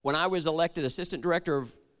when I was elected assistant director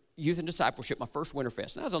of youth and discipleship, my first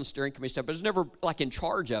Winterfest, and I was on the steering committee stuff, but I was never like in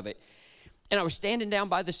charge of it. And I was standing down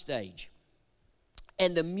by the stage,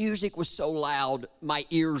 and the music was so loud, my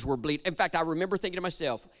ears were bleeding. In fact, I remember thinking to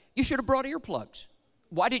myself, you should have brought earplugs.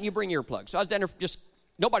 Why didn't you bring earplugs? So I was down there,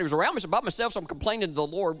 nobody was around me, so by myself, so I'm complaining to the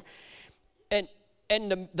Lord. And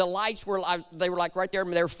the lights were like right there,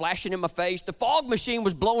 and they were flashing in my face. The fog machine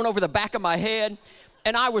was blowing over the back of my head,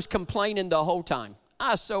 and I was complaining the whole time.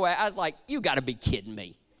 I was like, you got to be kidding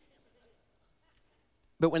me.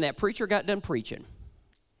 But when that preacher got done preaching,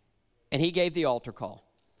 and he gave the altar call,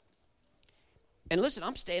 and listen,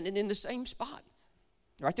 I'm standing in the same spot,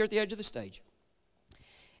 right there at the edge of the stage,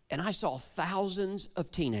 and I saw thousands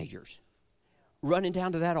of teenagers running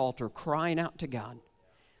down to that altar, crying out to God,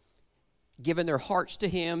 giving their hearts to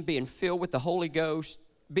Him, being filled with the Holy Ghost,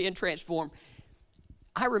 being transformed.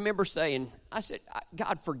 I remember saying, I said,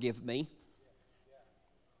 God, forgive me.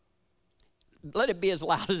 Let it be as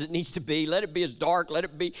loud as it needs to be. Let it be as dark. Let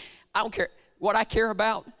it be. I don't care. What I care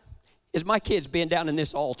about is my kids being down in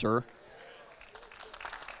this altar.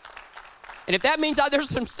 And if that means there's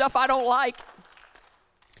some stuff I don't like,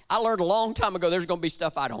 I learned a long time ago there's going to be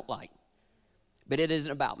stuff I don't like. But it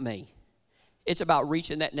isn't about me. It's about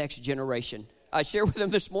reaching that next generation. I shared with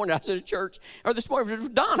them this morning. I was at a church, or this morning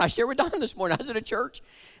with Don. I shared with Don this morning. I was at a church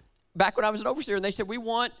back when I was an overseer, and they said, we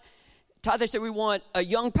want a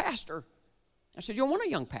young pastor. I said, you don't want a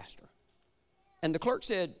young pastor. And the clerk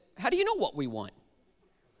said, how do you know what we want?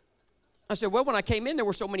 I said, well, when I came in, there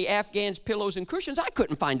were so many Afghans, pillows, and cushions, I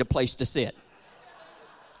couldn't find a place to sit.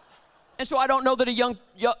 And so I don't know that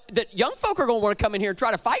that young folk are going to want to come in here and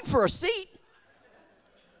try to fight for a seat.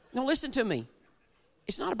 Now listen to me.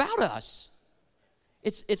 It's not about us.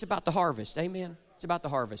 It's about the harvest. Amen. It's about the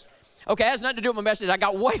harvest. Okay, it has nothing to do with my message. I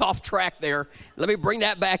got way off track there. Let me bring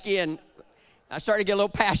that back in. I started to get a little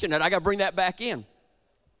passionate. I got to bring that back in.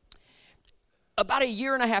 About a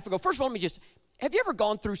year and a half ago, first of all, have you ever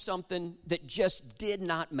gone through something that just did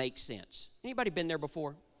not make sense? Anybody been there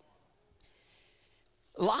before?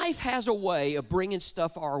 Life has a way of bringing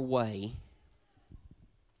stuff our way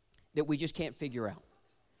that we just can't figure out.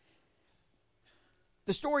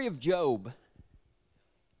 The story of Job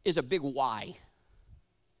is a big why.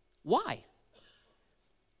 Why?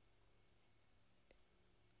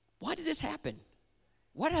 Why did this happen?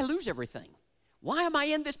 Why did I lose everything? Why am I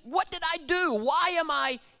in this? What did I do? Why am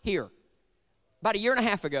I here? About a year and a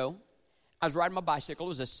half ago, I was riding my bicycle. It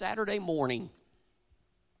was a Saturday morning,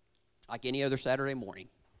 like any other Saturday morning,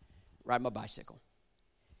 riding my bicycle.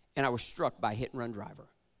 And I was struck by a hit-and-run driver.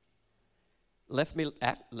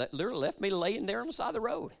 Literally left me laying there on the side of the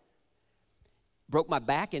road. Broke my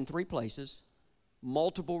back in 3 places,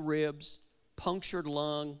 multiple ribs, punctured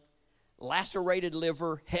lung, lacerated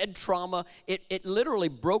liver, head trauma. It literally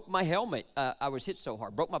broke my helmet. I was hit so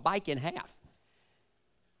hard. Broke my bike in half.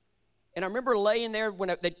 And I remember laying there when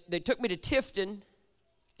they took me to Tifton,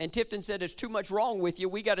 and Tifton said, there's too much wrong with you.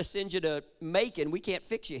 We got to send you to Macon. We can't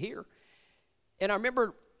fix you here. And I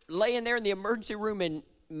remember laying there in the emergency room in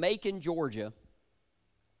Macon, Georgia,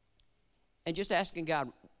 and just asking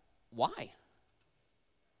God, why?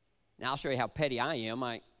 Now, I'll show you how petty I am.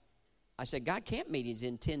 I said, God, camp meeting's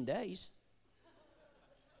in 10 days.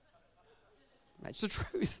 That's the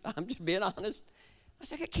truth. I'm just being honest. I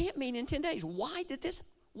said, I camp meeting in 10 days. Why did this?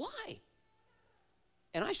 Why?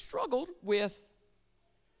 And I struggled with,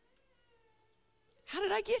 how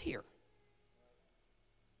did I get here?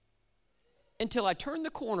 Until I turned the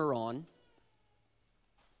corner on,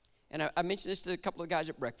 and I mentioned this to a couple of guys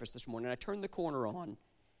at breakfast this morning. I turned the corner on.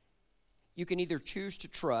 You can either choose to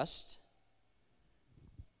trust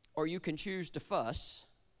or you can choose to fuss,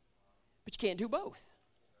 but you can't do both.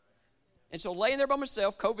 And so laying there by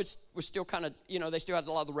myself, COVID was still kind of, they still had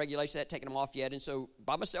a lot of the regulations, they hadn't taken them off yet. And so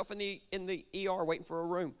by myself in the ER waiting for a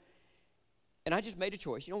room. And I just made a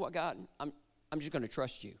choice. You know what, God? I'm just going to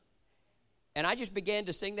trust you. And I just began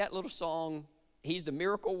to sing that little song. He's the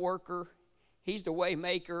miracle worker. He's the way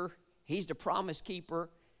maker. He's the promise keeper.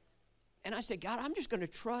 And I said, God, I'm just going to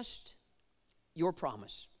trust your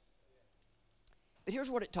promise. But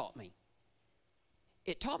here's what it taught me.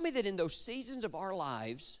 It taught me that in those seasons of our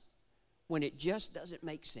lives when it just doesn't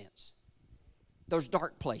make sense, those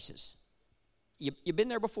dark places, you've been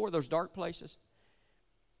there before, those dark places,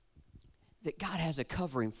 that God has a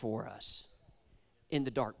covering for us in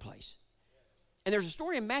the dark place. And there's a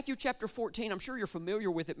story in Matthew chapter 14. I'm sure you're familiar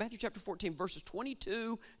with it. Matthew chapter 14, verses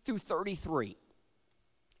 22 through 33.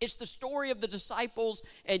 It's the story of the disciples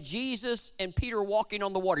and Jesus and Peter walking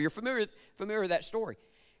on the water. You're familiar with that story.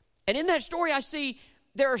 And in that story, I see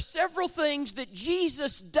there are several things that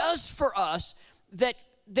Jesus does for us that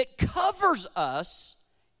that covers us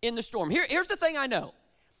in the storm. Here's the thing I know.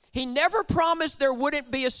 He never promised there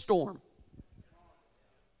wouldn't be a storm.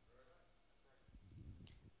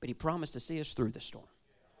 But he promised to see us through the storm.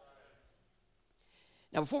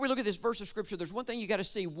 Now, before we look at this verse of Scripture, there's one thing you got to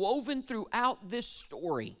see woven throughout this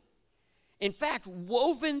story. In fact,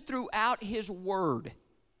 woven throughout His Word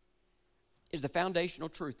is the foundational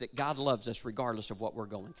truth that God loves us regardless of what we're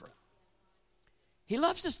going through. He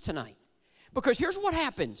loves us tonight. Because here's what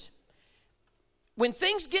happens. When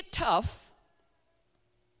things get tough,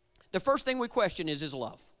 the first thing we question is His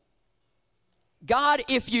love. God,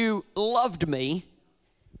 if you loved me,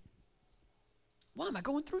 why am I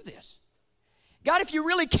going through this? God, if you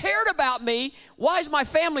really cared about me, why is my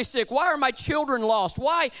family sick? Why are my children lost?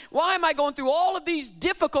 Why am I going through all of these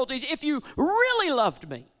difficulties if you really loved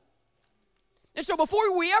me? And so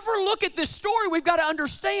before we ever look at this story, we've got to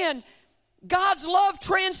understand God's love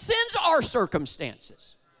transcends our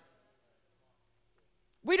circumstances.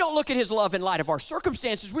 We don't look at His love in light of our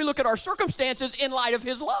circumstances. We look at our circumstances in light of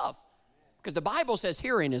His love. Because the Bible says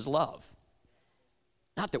herein is love.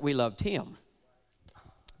 Not that we loved Him,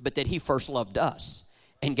 but that He first loved us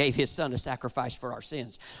and gave His Son a sacrifice for our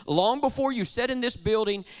sins. Long before you sat in this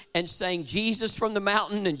building and sang Jesus from the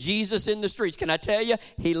mountain and Jesus in the streets, can I tell you,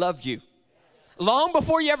 He loved you. Long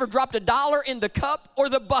before you ever dropped $1 in the cup or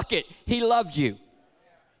the bucket, He loved you.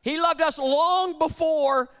 He loved us long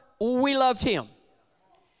before we loved Him.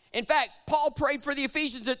 In fact, Paul prayed for the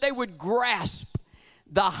Ephesians that they would grasp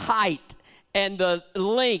the height and the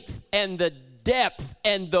length and the depth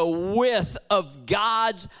and the width of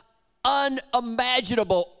God's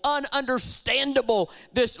unimaginable, ununderstandable,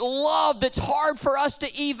 this love that's hard for us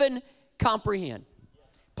to even comprehend.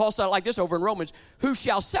 Paul said it like this over in Romans, who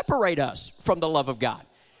shall separate us from the love of God?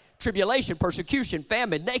 Tribulation, persecution,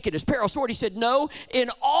 famine, nakedness, peril, sword. He said, no, in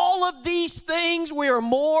all of these things we are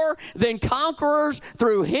more than conquerors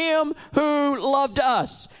through Him who loved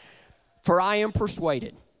us. For I am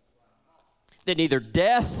persuaded that neither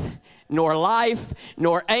death, nor life,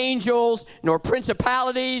 nor angels, nor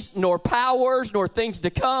principalities, nor powers, nor things to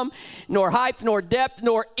come, nor height, nor depth,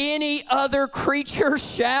 nor any other creature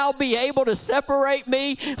shall be able to separate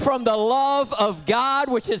me from the love of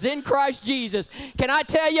God, which is in Christ Jesus. Can I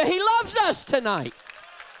tell you, He loves us tonight.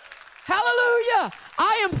 Hallelujah.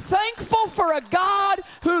 I am thankful for a God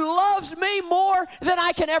who loves me more than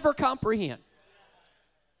I can ever comprehend.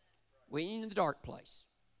 When you're in the dark place,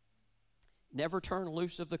 never turn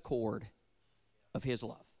loose of the cord of His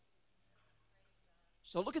love.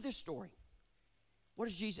 So look at this story.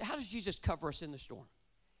 How does Jesus cover us in the storm?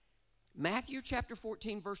 Matthew chapter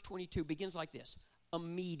 14, verse 22 begins like this.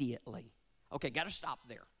 Immediately. Okay, got to stop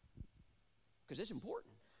there. Because it's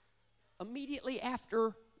important. Immediately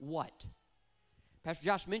after what? Pastor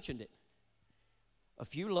Josh mentioned it. A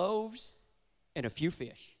few loaves and a few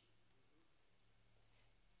fish.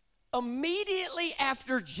 Immediately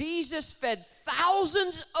after Jesus fed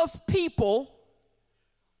thousands of people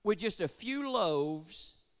with just a few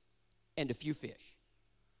loaves and a few fish.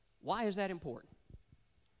 Why is that important?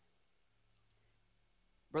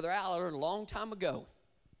 Brother Al, I learned a long time ago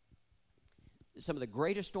that some of the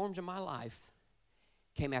greatest storms in my life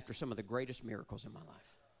came after some of the greatest miracles in my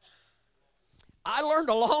life. I learned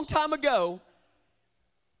a long time ago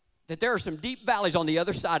that there are some deep valleys on the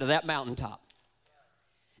other side of that mountaintop.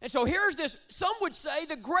 And so here's this, some would say,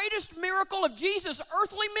 the greatest miracle of Jesus'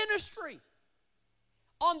 earthly ministry.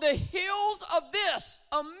 On the heels of this,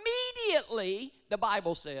 immediately, the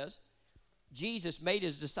Bible says, Jesus made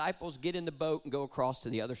His disciples get in the boat and go across to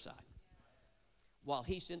the other side while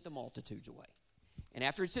He sent the multitudes away. And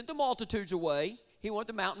after He sent the multitudes away, He went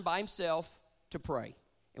to the mountain by Himself to pray.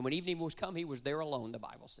 And when evening was come, He was there alone, the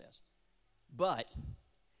Bible says. But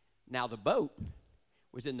now the boat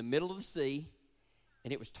was in the middle of the sea,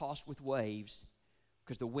 and it was tossed with waves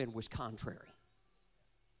because the wind was contrary.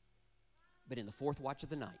 But in the fourth watch of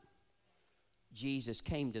the night, Jesus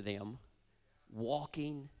came to them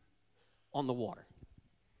walking on the water,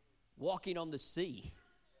 walking on the sea.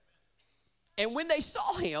 And when they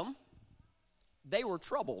saw Him, they were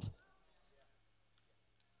troubled,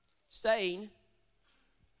 saying,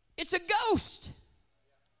 it's a ghost.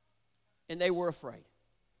 And they were afraid.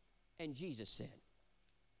 And Jesus said,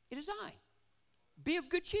 it is I. Be of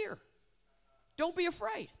good cheer. Don't be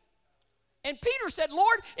afraid. And Peter said,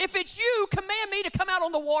 Lord, if it's you, command me to come out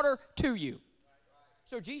on the water to you.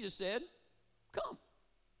 So Jesus said, come.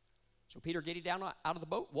 So Peter getting down out of the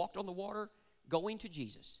boat, walked on the water, going to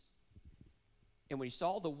Jesus. And when he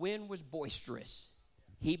saw the wind was boisterous,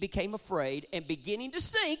 he became afraid, and beginning to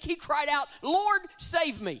sink, he cried out, Lord,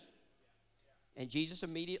 save me. And Jesus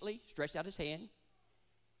immediately stretched out His hand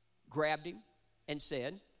grabbed him and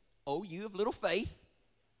said, "Oh, you of little faith,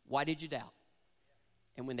 why did you doubt?"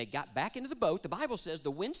 And when they got back into the boat, the Bible says the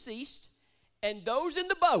wind ceased, and those in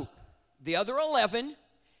the boat, the other 11,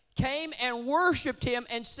 came and worshiped him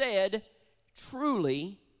and said,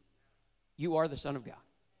 "Truly, you are the Son of God."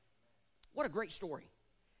 What a great story.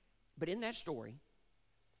 But in that story,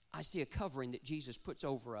 I see a covering that Jesus puts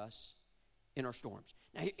over us in our storms.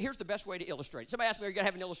 Now, here's the best way to illustrate it. Somebody asked me, "Are you going to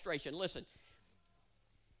have an illustration?" Listen,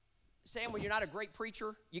 Sam, when you're not a great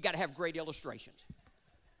preacher, you got to have great illustrations.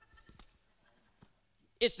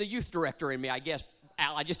 It's the youth director in me, I guess,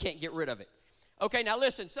 Al. I just can't get rid of it. Okay, now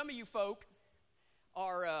listen, some of you folk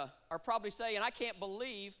are probably saying, "I can't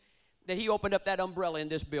believe that he opened up that umbrella in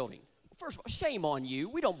this building." First of all, shame on you.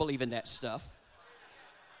 We don't believe in that stuff.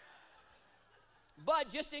 But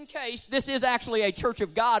just in case, this is actually a Church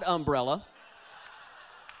of God umbrella.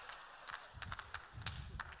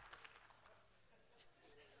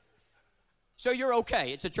 So you're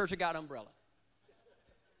okay. It's a Church of God umbrella.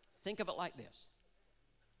 Think of it like this.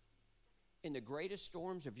 In the greatest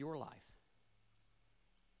storms of your life,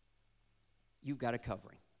 you've got a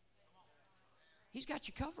covering. He's got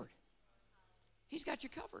you covered. He's got you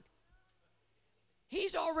covered.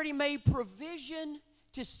 He's already made provision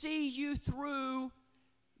to see you through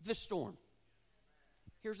the storm.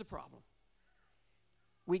 Here's the problem.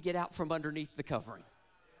 We get out from underneath the covering.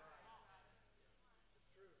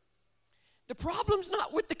 The problem's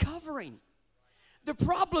not with the covering. The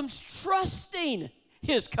problem's trusting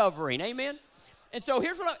his covering. Amen? And so I'm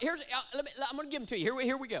going to give them to you.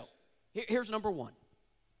 Here we go. Here's number one.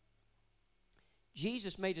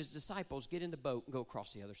 Jesus made his disciples get in the boat and go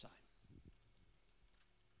across the other side.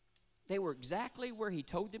 They were exactly where he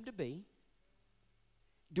told them to be,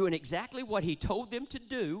 doing exactly what he told them to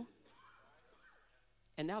do,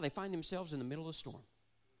 and now they find themselves in the middle of a storm.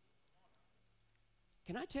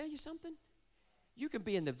 Can I tell you something? You can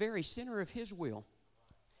be in the very center of his will,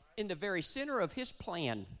 in the very center of his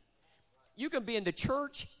plan. You can be in the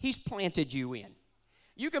church he's planted you in.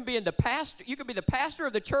 You can be the pastor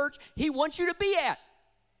of the church he wants you to be at,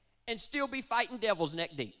 and still be fighting devils neck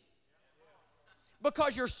deep.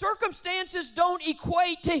 Because your circumstances don't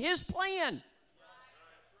equate to his plan.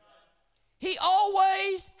 He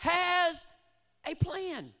always has a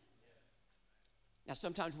plan. Now,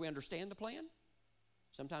 sometimes we understand the plan,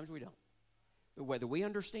 sometimes we don't. But whether we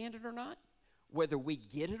understand it or not, whether we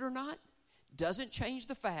get it or not, doesn't change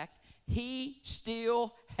the fact he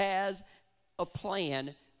still has a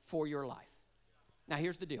plan for your life. Now,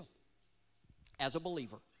 here's the deal. As a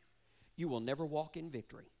believer, you will never walk in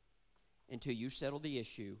victory until you settle the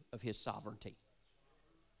issue of his sovereignty.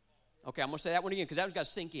 Okay, I'm going to say that one again because that one's got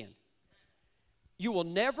to sink in. You will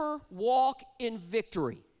never walk in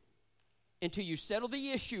victory until you settle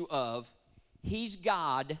the issue of he's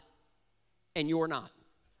God and you're not.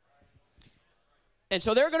 And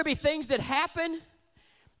so there are going to be things that happen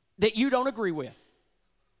that you don't agree with.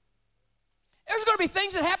 There's going to be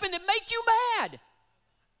things that happen that make you mad.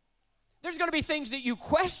 There's going to be things that you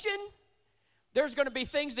question. There's going to be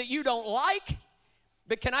things that you don't like.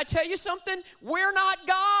 But can I tell you something? We're not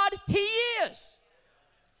God. He is.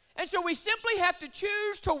 And so we simply have to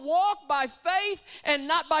choose to walk by faith and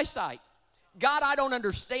not by sight. God, I don't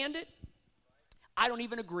understand it. I don't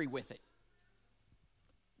even agree with it.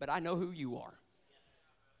 But I know who you are.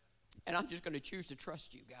 And I'm just going to choose to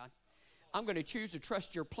trust you, God. I'm going to choose to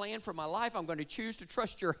trust your plan for my life. I'm going to choose to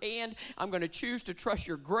trust your hand. I'm going to choose to trust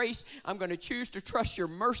your grace. I'm going to choose to trust your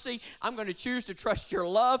mercy. I'm going to choose to trust your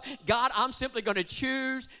love. God, I'm simply going to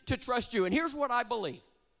choose to trust you. And here's what I believe.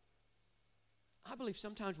 I believe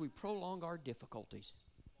sometimes we prolong our difficulties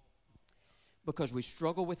because we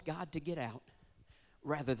struggle with God to get out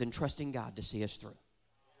rather than trusting God to see us through.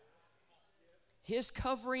 His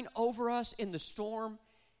covering over us in the storm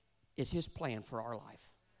is his plan for our life.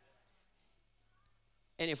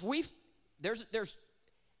 And if I'm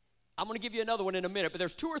going to give you another one in a minute, but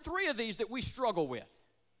there's 2 or 3 of these that we struggle with.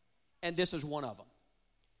 And this is one of them.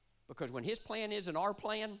 Because when his plan isn't our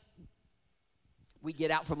plan, we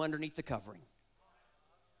get out from underneath the covering.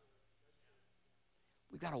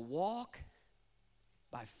 We've got to walk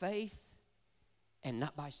by faith and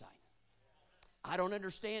not by sight. I don't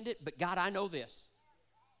understand it, but God, I know this.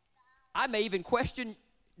 I may even question,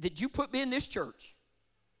 did you put me in this church?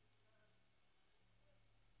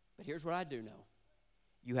 But here's what I do know.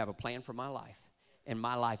 You have a plan for my life, and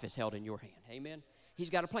my life is held in your hand. Amen?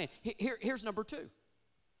 He's got a plan. Here's number 2.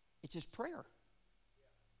 It's his prayer.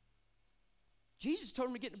 Jesus told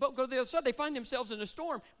them to get in the boat, go to the other side. They find themselves in a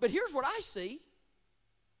storm. But here's what I see.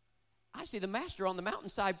 I see the master on the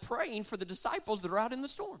mountainside praying for the disciples that are out in the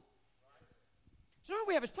storm. So now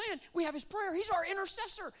we have his plan, we have his prayer. He's our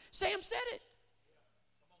intercessor. Sam said it.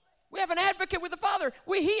 We have an advocate with the Father.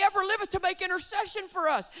 He ever liveth to make intercession for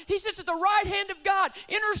us. He sits at the right hand of God,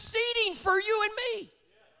 interceding for you and me.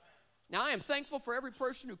 Now, I am thankful for every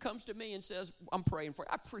person who comes to me and says, I'm praying for you.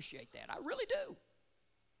 I appreciate that. I really do.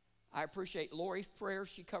 I appreciate Lori's prayers.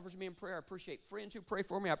 She covers me in prayer. I appreciate friends who pray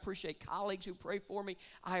for me. I appreciate colleagues who pray for me.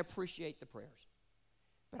 I appreciate the prayers.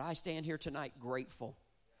 But I stand here tonight grateful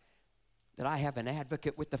that I have an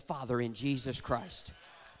advocate with the Father in Jesus Christ.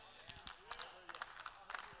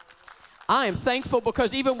 I am thankful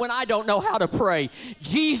because even when I don't know how to pray,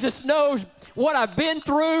 Jesus knows what I've been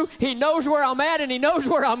through. He knows where I'm at and He knows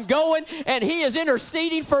where I'm going. And He is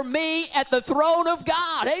interceding for me at the throne of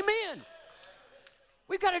God. Amen.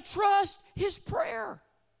 We've got to trust His prayer.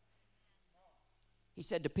 He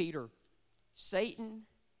said to Peter, Satan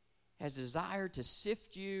has desired to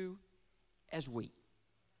sift you as wheat.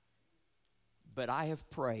 But I have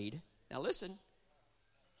prayed, now listen,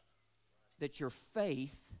 that your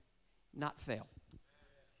faith not fail.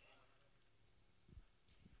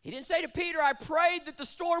 He didn't say to Peter, I prayed that the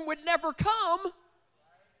storm would never come.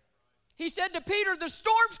 He said to Peter, the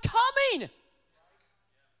storm's coming.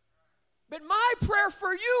 But my prayer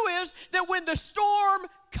for you is that when the storm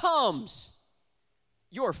comes,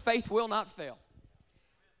 your faith will not fail.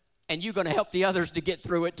 And you're going to help the others to get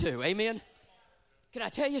through it too. Amen? Can I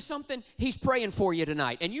tell you something? He's praying for you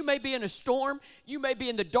tonight. And you may be in a storm. You may be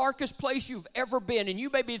in the darkest place you've ever been. And you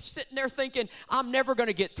may be sitting there thinking, I'm never going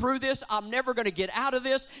to get through this. I'm never going to get out of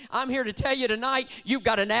this. I'm here to tell you tonight, you've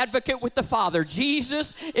got an advocate with the Father.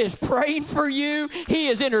 Jesus is praying for you. He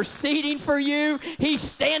is interceding for you. He's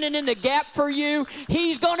standing in the gap for you.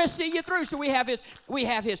 He's going to see you through. So we have his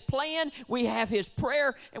plan, we have His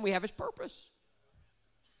prayer, and we have His purpose.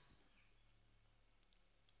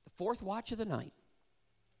 The fourth watch of the night.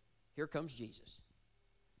 Here comes Jesus.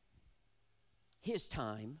 His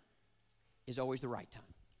time is always the right time.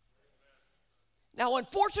 Now,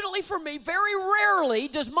 unfortunately for me, very rarely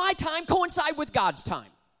does my time coincide with God's time.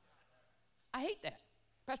 I hate that.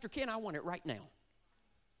 Pastor Ken, I want it right now.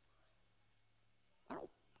 I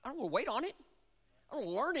don't want to wait on it. I don't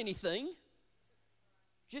learn anything.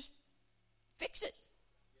 Just fix it.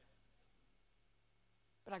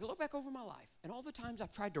 But I look back over my life, and all the times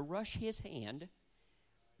I've tried to rush His hand.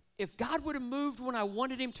 If God would have moved when I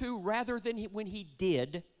wanted Him to rather than when He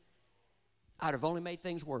did, I'd have only made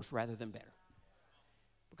things worse rather than better.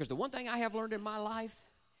 Because the one thing I have learned in my life,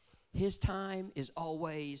 His time is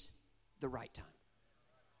always the right time.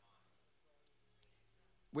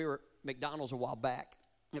 We were at McDonald's a while back.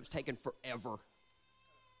 It was taking forever.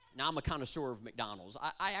 Now, I'm a connoisseur of McDonald's.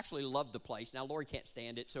 I actually love the place. Now, Lori can't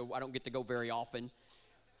stand it, so I don't get to go very often.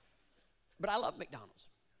 But I love McDonald's.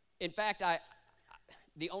 In fact,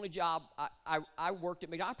 the only job I worked at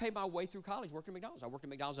McDonald's, I paid my way through college working at McDonald's. I worked at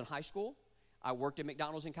McDonald's in high school. I worked at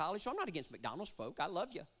McDonald's in college. So I'm not against McDonald's folk. I love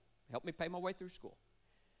you. Help me pay my way through school.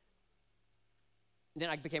 Then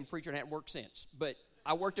I became a preacher and hadn't worked since. But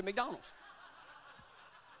I worked at McDonald's.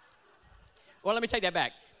 Well, let me take that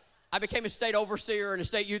back. I became a state overseer and a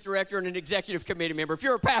state youth director and an executive committee member. If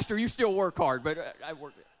you're a pastor, you still work hard, but I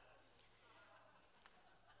worked it.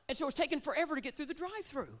 And so it was taking forever to get through the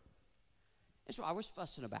drive-thru. And so I was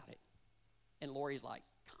fussing about it. And Lori's like,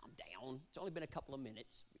 calm down. It's only been a couple of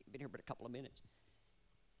minutes. We've been here but a couple of minutes.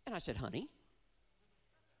 And I said, honey,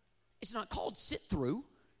 it's not called sit-through.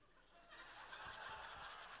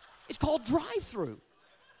 It's called drive-through.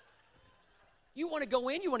 You want to go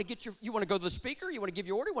in, you want to go to the speaker, you want to give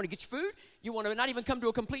your order, you want to get your food, you want to not even come to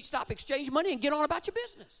a complete stop, exchange money, and get on about your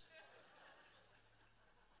business.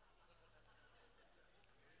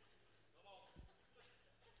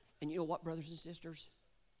 And you know what, brothers and sisters?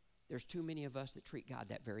 There's too many of us that treat God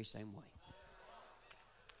that very same way.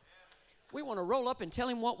 We want to roll up and tell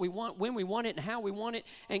Him what we want, when we want it, and how we want it,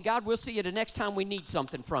 and God will see you the next time we need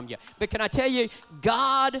something from you. But can I tell you,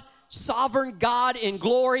 God, sovereign God in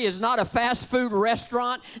glory, is not a fast food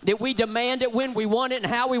restaurant that we demand it when we want it and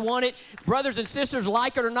how we want it. Brothers and sisters,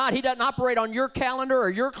 like it or not, He doesn't operate on your calendar or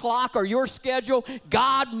your clock or your schedule.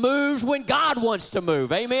 God moves when God wants to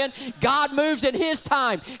move. Amen? God moves in His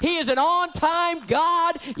time. He is an on-time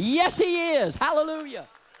God. Yes, He is. Hallelujah.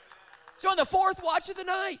 So in the fourth watch of the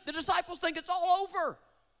night, the disciples think it's all over.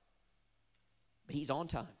 But He's on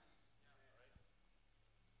time.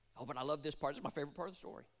 Oh, but I love this part. This is my favorite part of the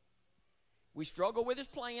story. We struggle with His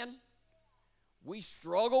plan. We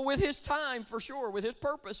struggle with His time for sure, with His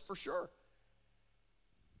purpose for sure.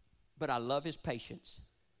 But I love His patience.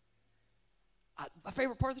 My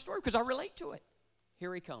favorite part of the story because I relate to it.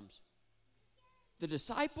 Here He comes. The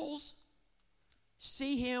disciples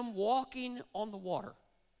see him walking on the water,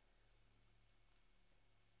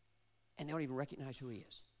 and they don't even recognize who he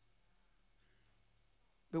is.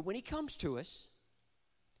 But when he comes to us,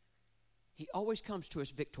 he always comes to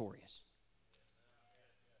us victorious.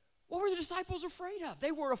 What were the disciples afraid of?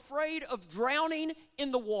 They were afraid of drowning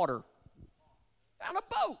in the water on a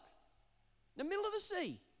boat in the middle of the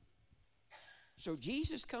sea. So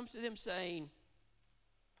Jesus comes to them saying,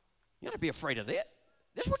 you ought to be afraid of this.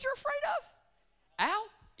 This is what you're afraid of? Al,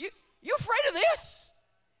 you afraid of this?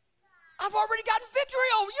 I've already gotten victory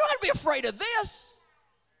over you. You ought to be afraid of this.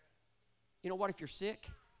 You know what? If you're sick,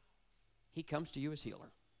 he comes to you as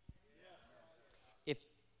healer.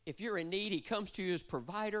 If you're in need, he comes to you as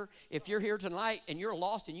provider. If you're here tonight and you're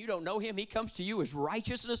lost and you don't know him, he comes to you as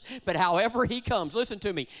righteousness. But however he comes, listen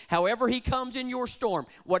to me, however he comes in your storm,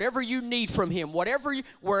 whatever you need from him, wherever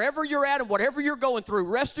you're at and whatever you're going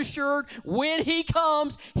through, rest assured, when he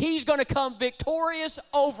comes, he's going to come victorious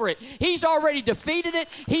over it. He's already defeated it.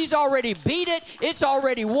 He's already beat it. It's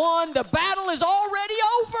already won. The battle is already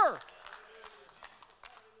over.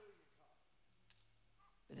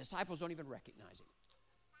 The disciples don't even recognize him.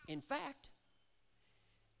 In fact,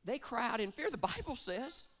 they cried in fear. The Bible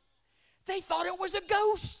says they thought it was a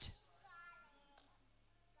ghost.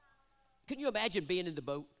 Can you imagine being in the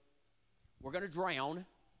boat? We're going to drown.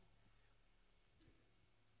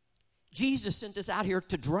 Jesus sent us out here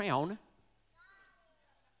to drown.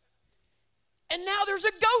 And now there's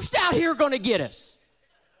a ghost out here going to get us.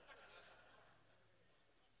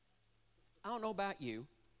 I don't know about you.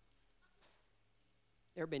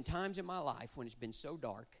 There have been times in my life when it's been so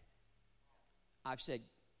dark, I've said,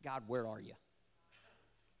 God, where are you?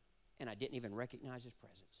 And I didn't even recognize his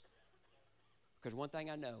presence. Because one thing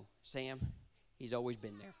I know, Sam, he's always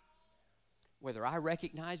been there. Whether I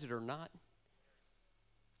recognize it or not,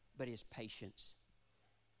 but his patience.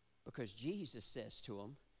 Because Jesus says to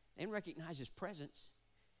them, they didn't recognize his presence.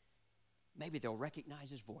 Maybe they'll recognize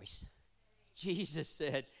his voice. Jesus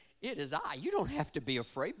said, it is I. You don't have to be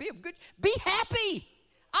afraid. Be happy.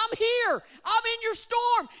 I'm here. I'm in your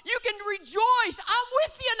storm. You can rejoice. I'm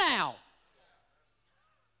with you now.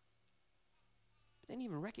 But they didn't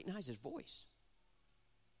even recognize his voice.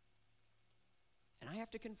 And I have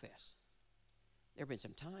to confess, there have been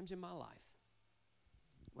some times in my life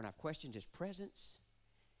when I've questioned his presence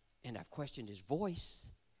and I've questioned his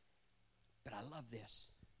voice. But I love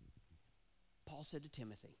this. Paul said to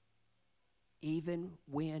Timothy, even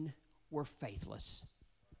when we're faithless.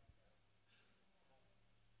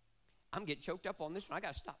 I'm getting choked up on this one. I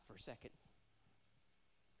got to stop for a second.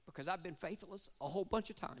 Because I've been faithless a whole bunch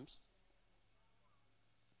of times.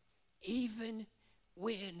 Even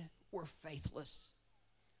when we're faithless,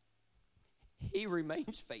 he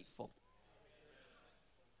remains faithful.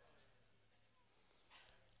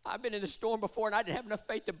 I've been in the storm before and I didn't have enough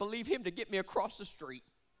faith to believe him to get me across the street.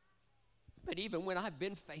 But even when I've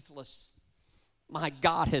been faithless, my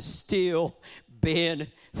God has still been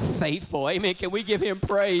faithful. Amen. Can we give him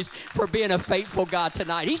praise for being a faithful God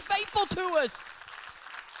tonight? He's faithful to us.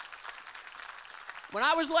 When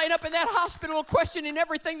I was laid up in that hospital questioning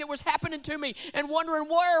everything that was happening to me and wondering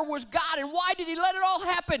where was God and why did he let it all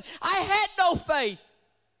happen, I had no faith.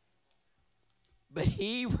 But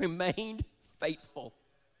he remained faithful.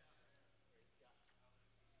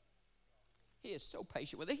 He is so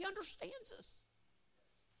patient with us. He understands us.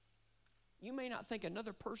 You may not think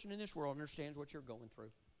another person in this world understands what you're going through.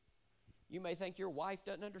 You may think your wife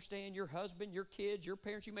doesn't understand, your husband, your kids, your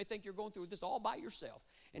parents. You may think you're going through this all by yourself.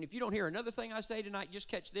 And if you don't hear another thing I say tonight, just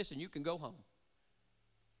catch this and you can go home.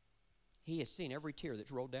 He has seen every tear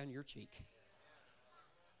that's rolled down your cheek.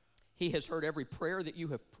 He has heard every prayer that you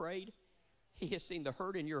have prayed. He has seen the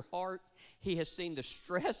hurt in your heart. He has seen the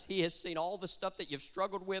stress. He has seen all the stuff that you've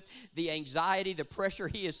struggled with, the anxiety, the pressure.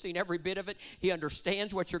 He has seen every bit of it. He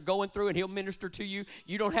understands what you're going through, and he'll minister to you.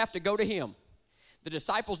 You don't have to go to him. The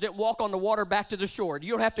disciples didn't walk on the water back to the shore.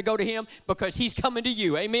 You don't have to go to him because he's coming to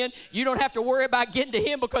you. Amen? You don't have to worry about getting to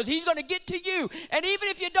him because he's going to get to you. And even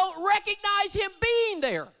if you don't recognize him being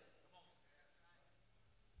there,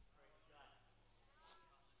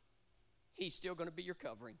 he's still going to be your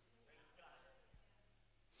covering.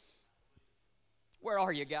 Where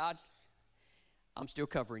are you, God? I'm still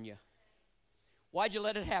covering you. Why'd you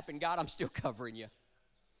let it happen, God? I'm still covering you.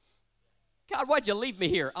 God, why'd you leave me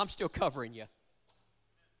here? I'm still covering you.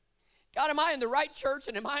 God, am I in the right church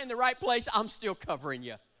and am I in the right place? I'm still covering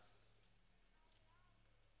you.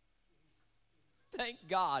 Thank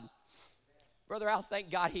God. Brother Al,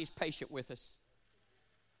 thank God he's patient with us.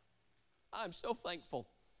 I'm so thankful.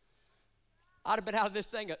 I'd have been out of this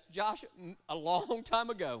thing, Josh, a long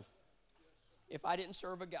time ago if I didn't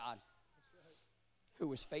serve a God who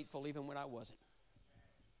was faithful even when I wasn't.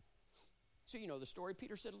 So you know the story.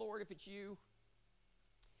 Peter said, Lord, if it's you.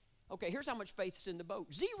 Okay, here's how much faith's in the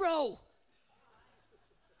boat. 0.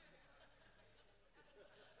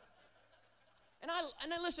 And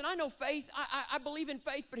I listen, I know faith. I believe in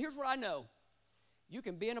faith, but here's what I know. You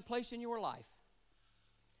can be in a place in your life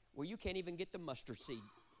where you can't even get the mustard seed.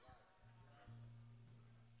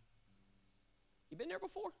 You been there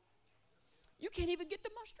before? You can't even get the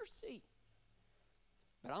mustard seed.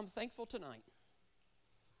 But I'm thankful tonight.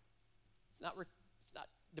 It's not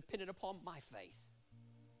dependent upon my faith.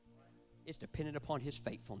 It's dependent upon his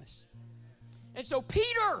faithfulness. And so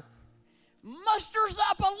Peter musters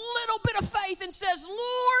up a little bit of faith and says,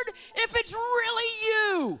 Lord, if it's really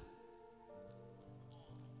you,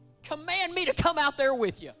 command me to come out there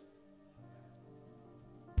with you.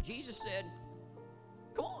 Jesus said,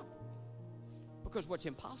 come on. Because what's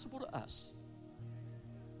impossible to us,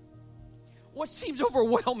 what seems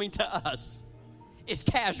overwhelming to us, is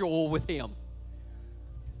casual with him.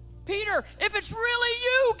 Peter, if it's really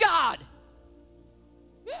you, God,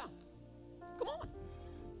 yeah, come on.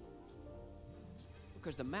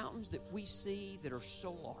 Because the mountains that we see that are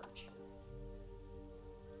so large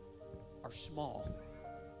are small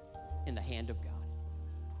in the hand of God.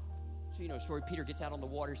 So you know the story, Peter gets out on the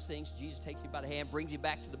water, sinks, Jesus takes him by the hand, brings him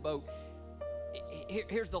back to the boat.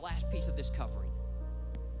 Here's the last piece of this covering.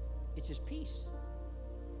 It's his peace.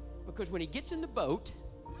 Because when he gets in the boat,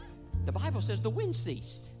 the Bible says the wind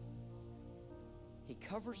ceased. He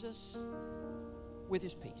covers us with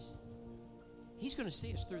his peace. He's going to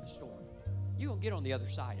see us through the storm. You're going to get on the other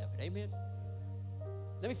side of it. Amen?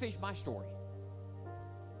 Let me finish my story.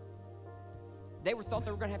 They thought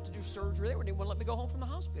they were going to have to do surgery. They wouldn't even let me go home from the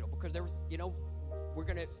hospital because they were,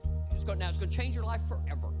 it's going to change your life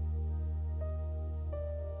forever.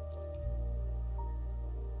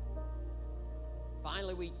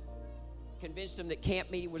 Finally, we convinced them that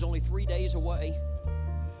camp meeting was only 3 days away.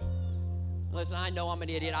 Listen, I know I'm an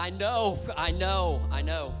idiot. I know.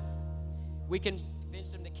 We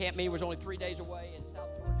convinced them that camp meeting was only 3 days away, and South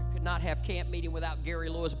Georgia could not have camp meeting without Gary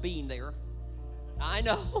Lewis being there. I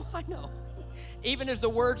know. Even as the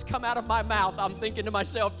words come out of my mouth, I'm thinking to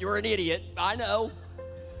myself, you're an idiot. I know.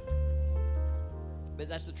 But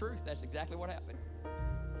that's the truth. That's exactly what happened.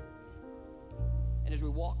 And as we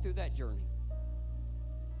walked through that journey,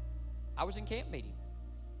 I was in camp meeting.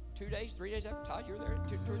 2 days, 3 days after Todd, you were there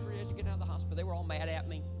 2 or 3 days to get out of the hospital. They were all mad at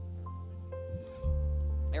me.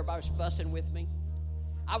 Everybody was fussing with me.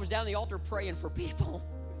 I was down the altar praying for people.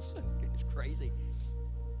 It's crazy.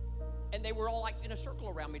 And they were all like in a circle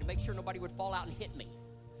around me to make sure nobody would fall out and hit me.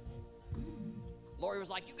 Lori was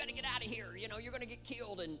like, you got to get out of here. You're going to get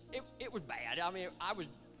killed. And it was bad. I mean,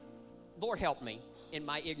 Lord help me in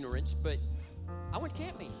my ignorance, but I went to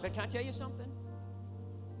camp meeting. But can I tell you something?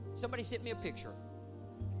 Somebody sent me a picture.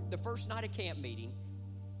 The first night of camp meeting,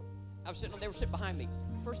 they were sitting behind me.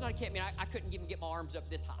 First night of camp meeting, I couldn't even get my arms up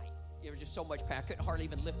this high. It was just so much pain. I couldn't hardly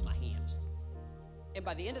even lift my hands. And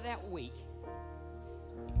by the end of that week,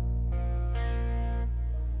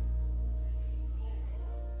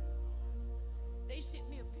 they sent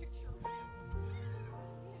me a picture.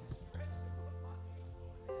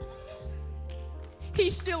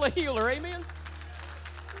 He's still a healer, amen?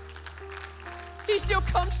 He still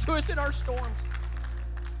comes to us in our storms.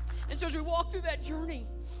 And so as we walk through that journey,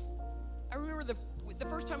 I remember the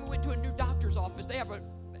first time we went to a new doctor's office. They have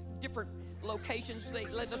different locations. They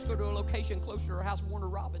let us go to a location closer to our house, Warner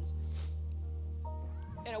Robins.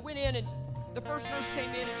 And I went in, and the first nurse came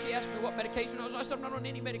in, and she asked me what medication I was on. I said, I'm not on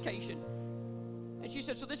any medication. And she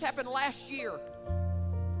said, so this happened last year.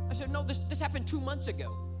 I said, no, this happened 2 months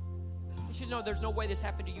ago. And she said, no, there's no way this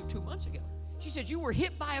happened to you 2 months ago. She said, you were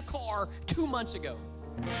hit by a car 2 months ago.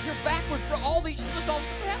 Your back was broke. All this stuff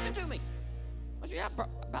that happened to me. I said, yeah,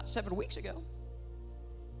 about 7 weeks ago.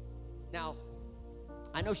 Now,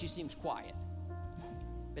 I know she seems quiet.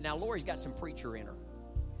 But now Lori's got some preacher in her.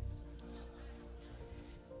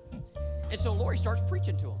 And so Lori starts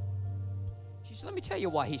preaching to him. She said, let me tell you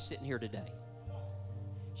why he's sitting here today.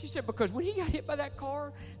 She said, because when he got hit by that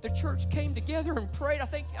car, the church came together and prayed. I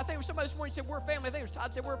think it was somebody this morning said, we're a family. I think it was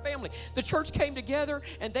Todd said, we're a family. The church came together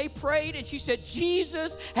and they prayed, and she said,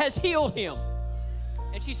 Jesus has healed him.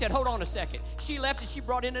 And she said, hold on a second. She left and she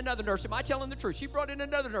brought in another nurse. Am I telling the truth? She brought in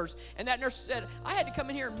another nurse. And that nurse said, I had to come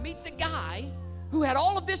in here and meet the guy who had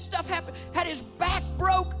all of this stuff happen, had his back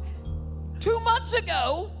broke 2 months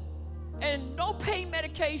ago, and no pain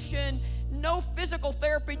medication, no physical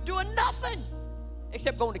therapy, doing nothing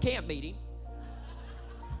except going to camp meeting.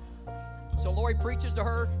 So Lori preaches to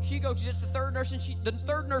her. She goes, it's the third nurse, and the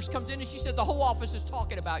third nurse comes in, and she said, the whole office is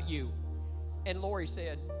talking about you. And Lori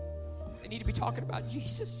said, they need to be talking about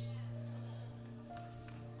Jesus.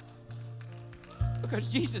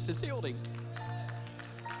 Because Jesus has healed him.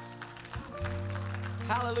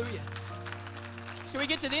 Hallelujah. So we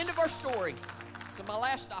get to the end of our story. So my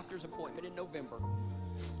last doctor's appointment in November.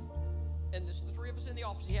 And there's the three of us in the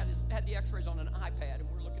office. He had the x-rays on an iPad, and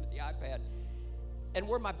we're looking at the iPad. And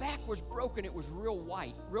where my back was broken, it was real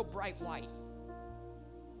white, real bright white.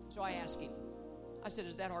 So I asked him, I said,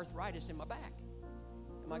 is that arthritis in my back?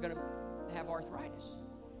 Am I going to have arthritis?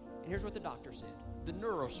 And here's what the doctor said, the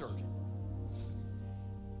neurosurgeon.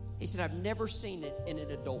 He said, I've never seen it in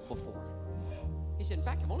an adult before. He said, in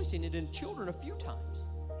fact, I've only seen it in children a few times.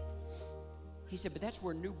 He said, but that's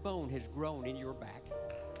where new bone has grown in your back.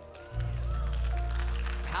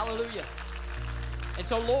 Hallelujah. And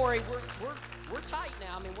so, Lori, we're tight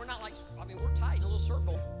now. We're not like, we're tight in a little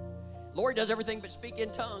circle. Lori does everything but speak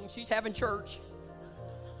in tongues. She's having church.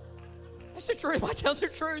 That's the truth. I tell the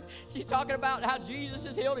truth. She's talking about how Jesus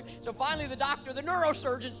has healed him. So finally the doctor, the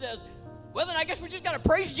neurosurgeon says, well, then I guess we just got to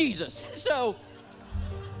praise Jesus. So,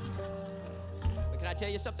 but can I tell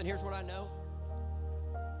you something? Here's what I know.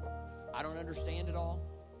 I don't understand it all.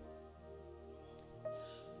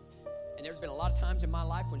 And there's been a lot of times in my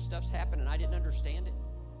life when stuff's happened and I didn't understand it.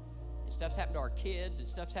 And stuff's happened to our kids and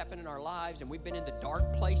stuff's happened in our lives and we've been in the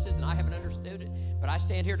dark places and I haven't understood it. But I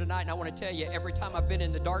stand here tonight and I want to tell you, every time I've been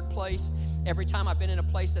in the dark place, every time I've been in a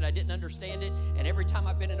place that I didn't understand it, and every time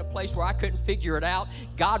I've been in a place where I couldn't figure it out,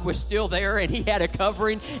 God was still there and he had a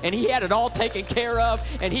covering and he had it all taken care of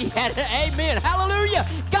and he had it. Amen. Hallelujah.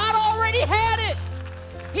 God already had it.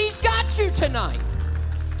 He's got you tonight.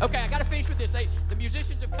 Okay, I got to finish with this. The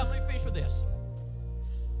musicians have come. Let me finish with this.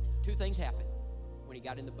 Two things happened when he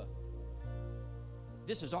got in the boat.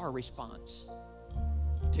 This is our response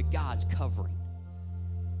to God's covering.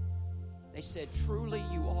 They said, truly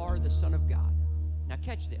you are the Son of God. Now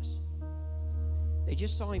catch this. They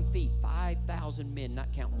just saw him feed 5,000 men,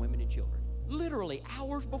 not counting women and children. Literally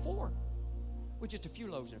hours before. With just a few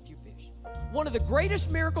loaves and a few fish. One of the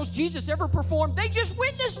greatest miracles Jesus ever performed. They just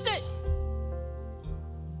witnessed it.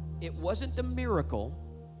 It wasn't the miracle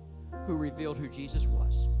who revealed who Jesus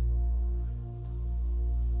was.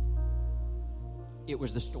 It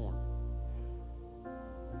was the storm.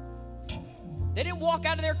 They didn't walk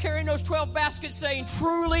out of there carrying those 12 baskets saying,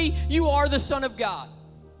 truly, you are the Son of God.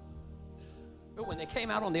 But when they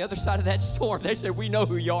came out on the other side of that storm, they said, we know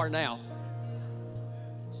who you are now.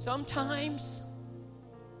 Sometimes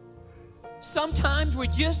we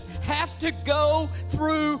just have to go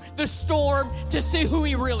through the storm to see who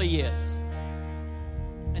he really is.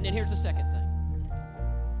 And then here's the second thing.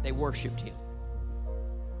 They worshiped him.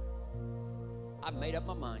 I've made up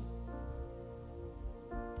my mind.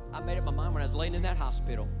 I made up my mind when I was laying in that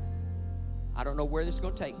hospital. I don't know where this is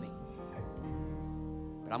going to take me,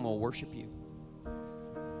 but I'm going to worship you.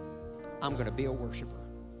 I'm going to be a worshiper.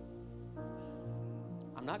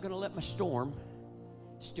 I'm not going to let my storm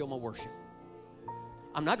steal my worship.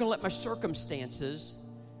 I'm not going to let my circumstances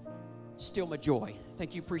steal my joy. I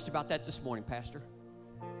think you preached about that this morning, Pastor.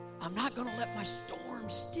 I'm not going to let my storm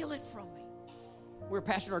steal it from me. We were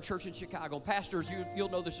pastoring our church in Chicago. Pastors, you'll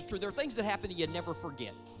know this is true. There are things that happen that you never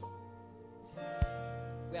forget.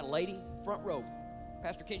 We had a lady, front row.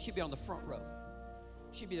 Pastor Ken, she'd be on the front row.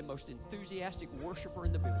 She'd be the most enthusiastic worshiper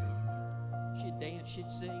in the building. She'd dance, she'd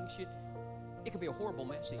sing, it could be a horrible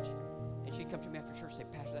message. And she'd come to me after church and say,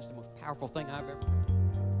 Pastor, that's the most powerful thing I've ever heard.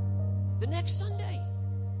 The next Sunday,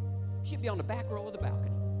 she'd be on the back row of the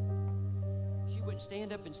balcony. She wouldn't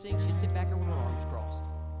stand up and sing. She'd sit back there with her arms crossed.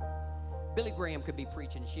 Billy Graham could be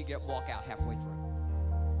preaching and she'd walk out halfway through.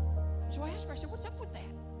 So I asked her, I said, what's up with that?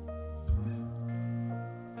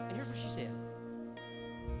 And here's what she said.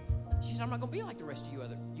 She said, I'm not going to be like the rest of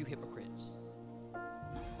you hypocrites.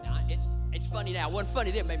 Now, it's funny now. It wasn't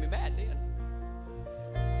funny then. It made me mad then.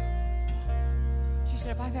 She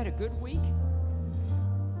said, if I've had a good week,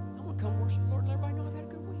 I want to come worship the Lord and let everybody know I've had a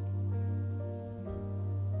good week.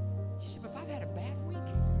 She said, but if I've had a bad week,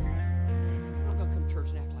 I'm not going to come to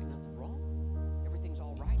church and act like nothing's wrong. Everything's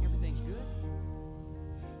all right and everything's good.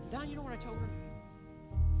 And Don, you know what I told her?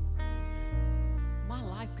 My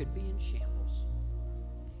life could be in shambles.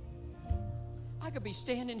 I could be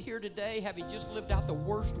standing here today having just lived out the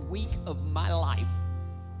worst week of my life.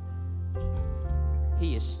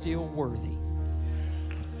 He is still worthy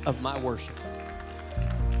of my worship.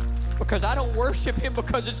 because I don't worship Him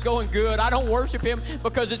because it's going good. I don't worship Him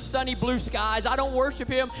because it's sunny blue skies. I don't worship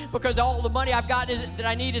Him because all the money I've got that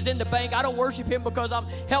I need is in the bank. I don't worship Him because I'm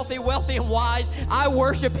healthy, wealthy, and wise. I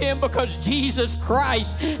worship Him because Jesus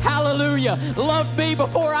Christ, hallelujah, loved me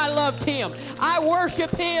before I loved Him. I worship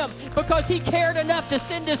Him because He cared enough to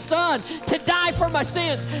send His Son to die for my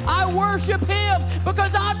sins. I worship Him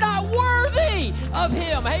because I'm not worthy of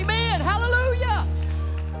Him. Amen. Hallelujah.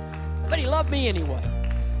 But He loved me anyway.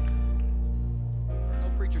 I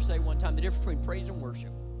heard a preacher say one time the difference between praise and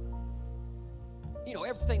worship. You know,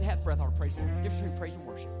 everything that hath breath ought to praise the Lord. The difference between praise and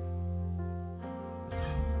worship.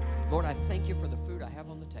 Lord, I thank You for the food I have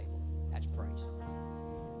on the table. That's praise.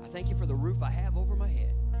 I thank You for the roof I have over my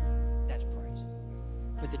head. That's praise.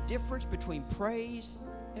 But the difference between praise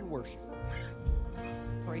and worship.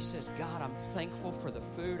 Praise says, God, I'm thankful for the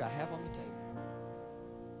food I have on the table.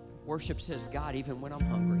 Worship says, God, even when I'm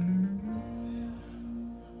hungry,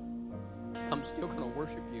 I'm still going to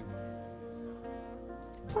worship You.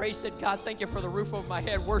 Praise said, God, thank You for the roof over my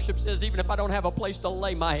head. Worship says, even if I don't have a place to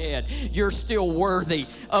lay my head, You're still worthy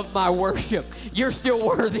of my worship. You're still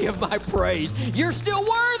worthy of my praise. You're still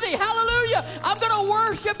worthy. Hallelujah. I'm going to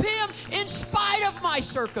worship Him in spite of my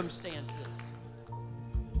circumstances.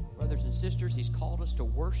 Brothers and sisters, He's called us to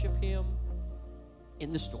worship Him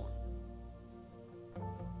in the storm.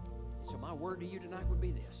 So my word to you tonight would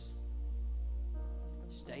be this.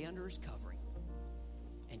 Stay under His covering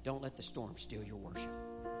and don't let the storm steal your worship.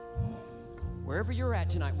 Wherever you're at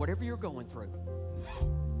tonight, whatever you're going through,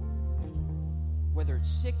 whether it's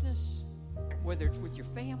sickness, whether it's with your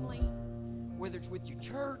family, whether it's with your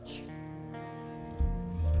church,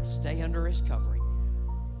 stay under His covering.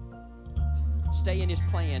 Stay in His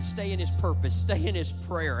plan. Stay in His purpose. Stay in His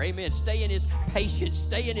prayer. Amen. Stay in His patience.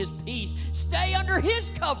 Stay in His peace. Stay under His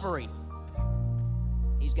covering.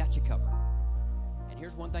 He's got you covered. And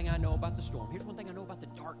here's one thing I know about the storm. Here's one thing I know about the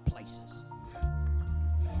dark places.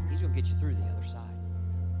 He's going to get you through the other side.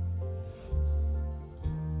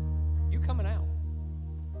 You coming out.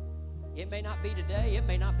 It may not be today. It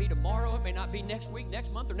may not be tomorrow. It may not be next week,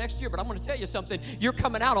 next month, or next year. But I'm going to tell you something. You're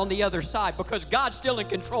coming out on the other side because God's still in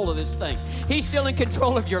control of this thing. He's still in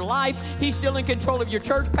control of your life. He's still in control of your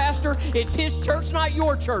church pastor. It's His church, not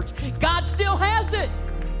your church. God still has it.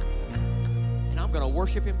 And I'm going to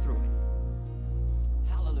worship Him through it.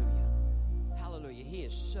 Hallelujah. Hallelujah. He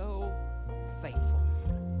is so faithful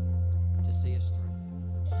to see us through.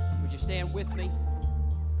 Would you stand with me?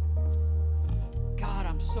 God,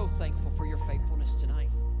 I'm so thankful for Your faithfulness tonight.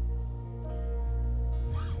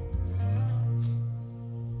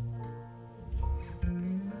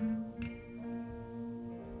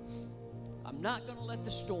 I'm not going to let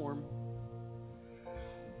the storm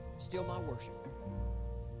steal my worship.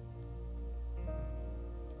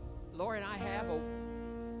 Lord, I have a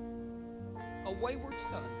wayward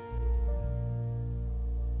son.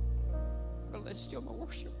 I'm going to let it steal my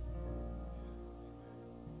worship.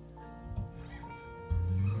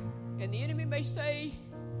 And the enemy may say,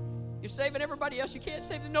 you're saving everybody else, you can't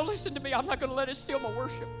save them. No, listen to me, I'm not going to let it steal my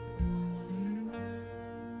worship.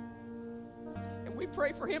 And we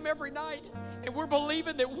pray for him every night, and we're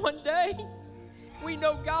believing that one day, we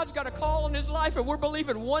know God's got a call on his life, and we're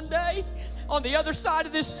believing one day, on the other side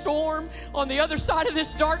of this storm, on the other side of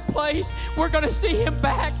this dark place, we're going to see him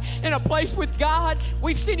back in a place with God.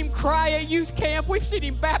 We've seen him cry at youth camp. We've seen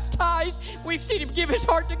him baptized. We've seen him give his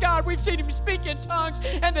heart to God. We've seen him speak in tongues,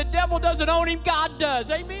 and the devil doesn't own him. God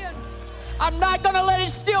does. Amen. I'm not going to let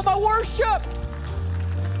it steal my worship.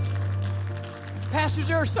 Pastors,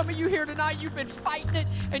 there are some of you here tonight, you've been fighting it,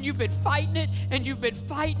 and you've been fighting it, and you've been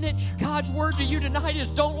fighting it. God's word to you tonight is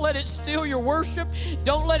don't let it steal your worship.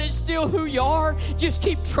 Don't let it steal who you are. Just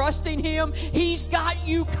keep trusting him. He's got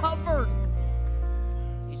you covered.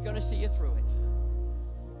 He's going to see you through it.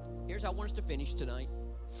 Here's how I want us to finish tonight.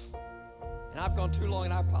 And I've gone too long,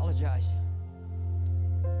 and I apologize.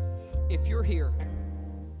 If you're here,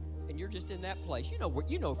 and you're just in that place, you know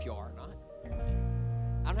if you are or not.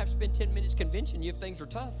 I don't have to spend 10 minutes convincing you if things are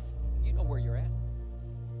tough. You know where you're at.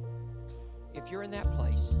 If you're in that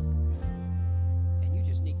place and you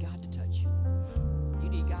just need God to touch you, you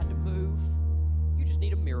need God to move, you just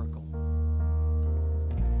need a miracle.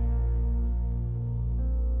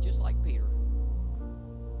 Just like Peter.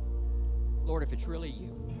 Lord, if it's really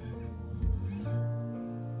you.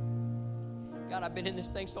 God, I've been in this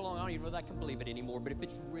thing so long, I don't even know that I can believe it anymore, but if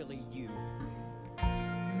it's really you,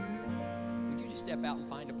 would you just step out and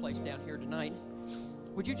find a place down here tonight?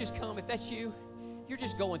 Would you just come? If that's you, you're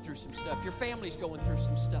just going through some stuff. Your family's going through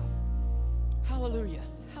some stuff. Hallelujah.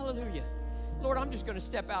 Hallelujah. Lord, I'm just going to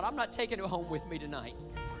step out. I'm not taking it home with me tonight.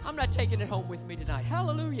 I'm not taking it home with me tonight.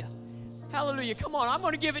 Hallelujah. Hallelujah. Come on, I'm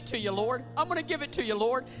going to give it to you, Lord. I'm going to give it to you,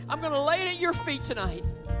 Lord. I'm going to lay it at your feet tonight.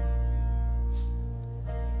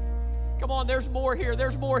 Come on, there's more here.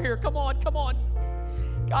 There's more here. Come on, come on.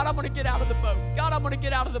 God, I'm going to get out of the boat. God, I'm going to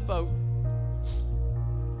get out of the boat.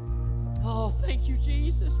 Oh, thank you,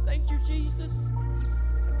 Jesus. Thank you, Jesus.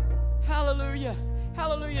 Hallelujah.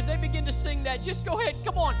 Hallelujah. As they begin to sing that, just go ahead.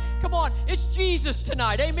 Come on. Come on. It's Jesus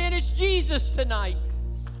tonight. Amen. It's Jesus tonight.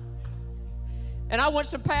 And I want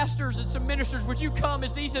some pastors and some ministers, would you come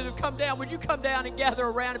as these that have come down, would you come down and gather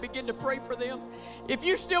around and begin to pray for them? If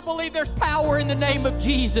you still believe there's power in the name of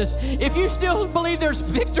Jesus, if you still believe there's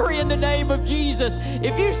victory in the name of Jesus,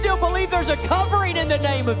 if you still believe there's a covering in the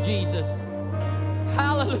name of Jesus,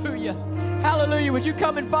 hallelujah. Hallelujah. Would you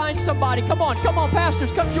come and find somebody? Come on,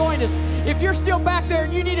 pastors, come join us. If you're still back there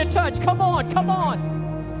and you need a touch, come on.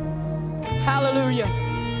 Hallelujah.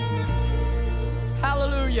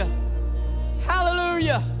 Hallelujah.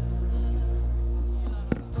 Hallelujah.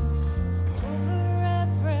 Over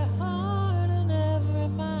every heart and every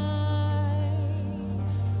mind,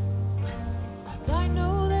 'cause I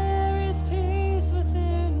know there is peace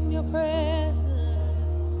within your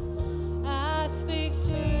presence. I speak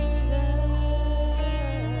Jesus.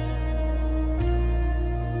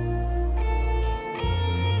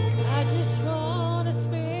 I just want to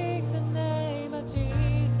speak the name of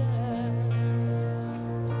Jesus.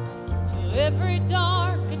 Every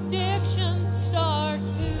dark addiction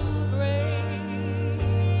starts to break,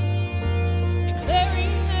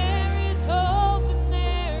 declaring there is hope and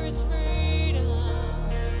there is freedom.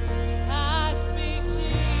 I speak Jesus,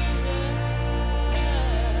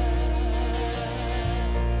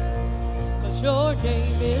 'cause your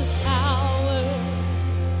name is power,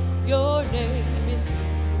 your name is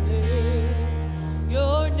healing,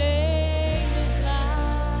 your name is life.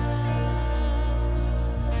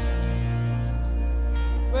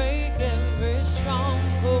 Break every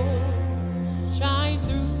stronghold, shine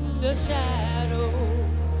through the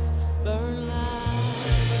shadows, burn like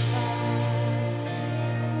a fire.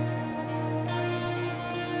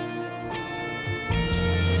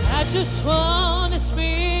 I just want to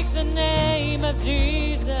speak the name of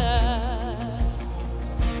Jesus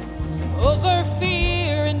over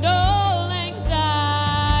fear and all anxiety,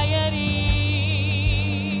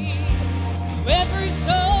 to every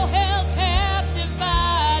soul held captive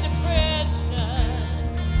by depression.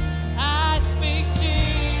 I speak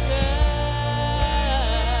Jesus,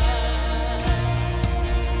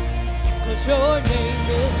 'cause your name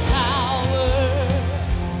is power,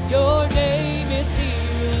 your name is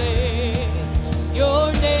healing,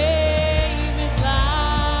 your name is life.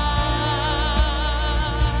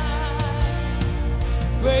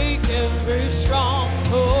 Break every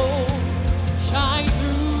stronghold, shine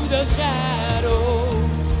through the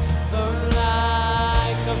shadows, burn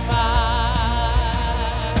like a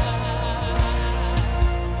fire.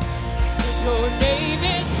 'Cause your name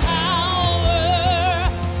is power,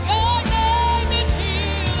 your name is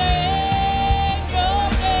healing, your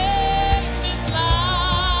name is life.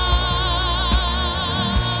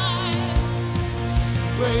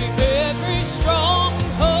 Break every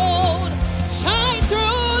stronghold, shine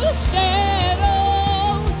through the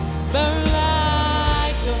shadows, burn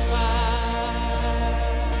like a fire.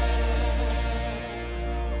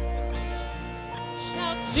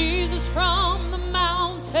 Shout Jesus from the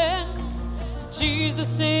mountains,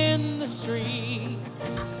 Jesus in the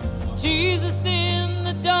streets, Jesus in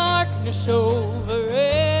the darkness over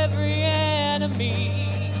every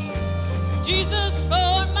enemy. Jesus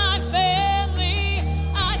for my family,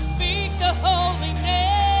 I speak the holy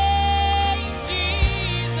name,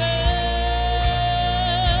 Jesus.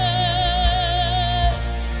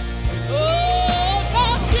 Oh,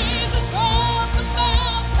 shout Jesus from the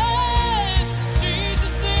mountains,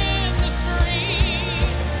 Jesus in the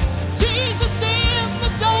streets, Jesus in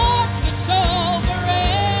the darkness over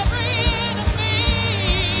every enemy.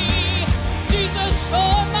 Jesus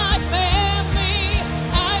for my family,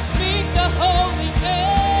 I speak the holy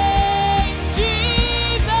name,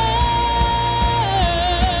 Jesus.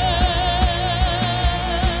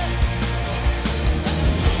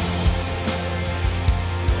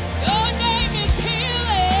 Your name is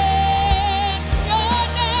healing, your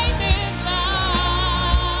name is life.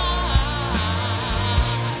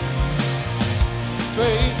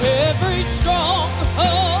 Break every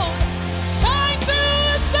stronghold, shine through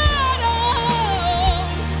the shadows,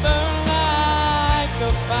 burn like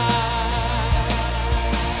a fire.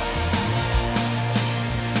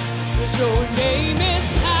 'Cause your name is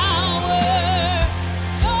power,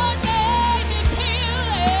 your name is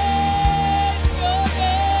healing, your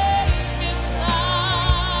name is life.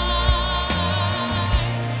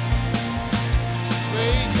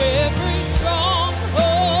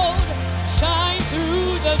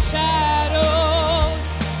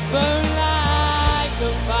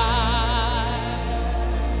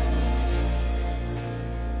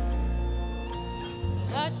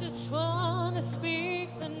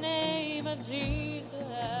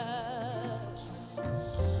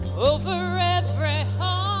 over every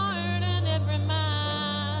heart and every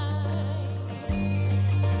mind.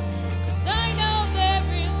 'Cause I know there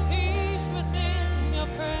is peace within your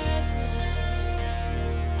presence.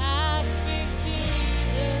 I speak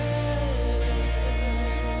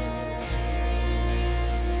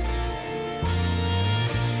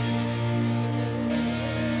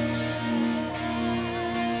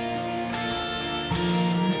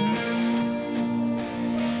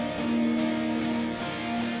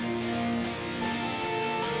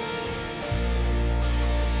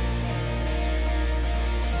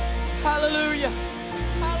Hallelujah.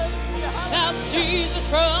 Hallelujah. Shout Jesus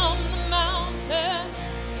from the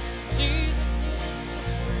mountains, Jesus in the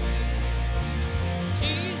streets,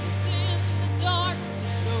 Jesus in the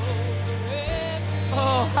darkness over every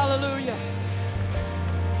Oh, hallelujah.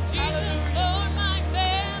 Jesus for my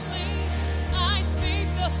family, I speak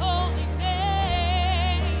the holy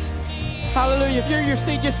name, Jesus. Hallelujah. If you're in your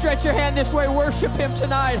seat, just stretch your hand this way. Worship Him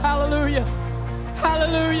tonight. Hallelujah.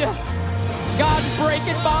 Hallelujah. God's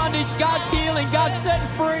breaking bondage. God's healing. God's setting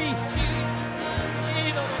free.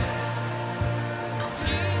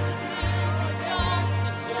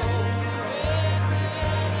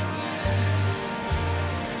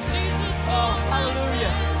 Oh,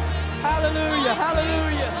 hallelujah. Hallelujah.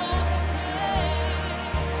 Hallelujah.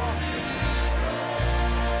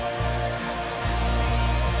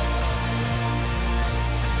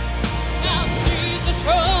 Shout Jesus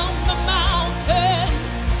from the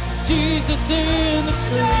mountains, Jesus in the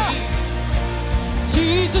streets,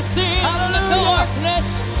 Jesus in the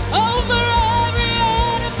darkness over every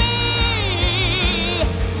enemy.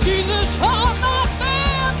 Jesus for my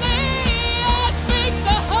family, I speak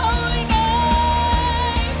the holy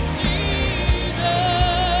name, Jesus.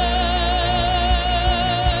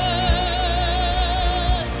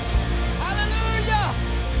 Hallelujah.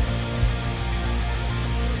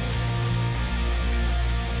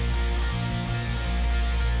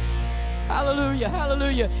 Hallelujah.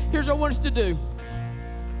 Hallelujah. Here's what I want us to do.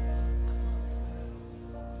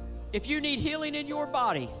 If you need healing in your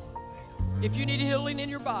body,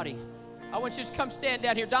 I want you to come stand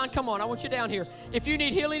down here. Don, come on. I want you down here. If you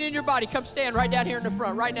need healing in your body, come stand right down here in the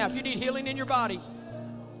front right now. If you need healing in your body.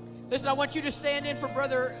 Listen, I want you to stand in for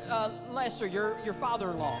Brother Lesser, your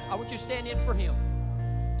father-in-law. I want you to stand in for him.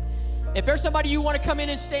 If there's somebody you want to come in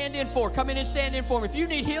and stand in for, come in and stand in for him. If you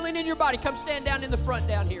need healing in your body, come stand down in the front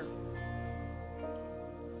down here.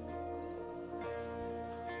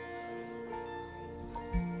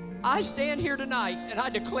 I stand here tonight and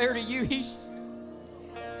I declare to you,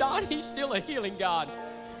 Don, He's still a healing God.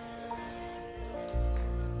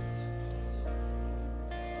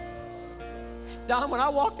 Don, when I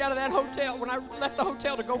walked out of that hotel, when I left the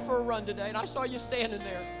hotel to go for a run today, and I saw you standing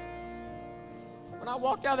there, when I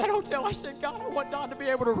walked out of that hotel, I said, God, I want Don to be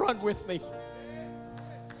able to run with me.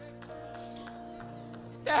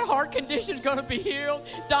 That heart condition is going to be healed.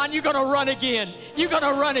 Don, you're going to run again. You're going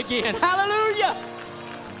to run again. Hallelujah.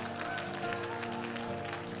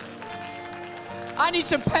 I need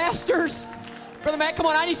some pastors. Brother Matt, come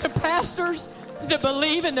on. I need some pastors that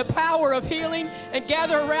believe in the power of healing and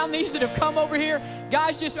gather around these that have come over here.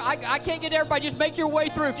 Guys, I can't get everybody. Just make your way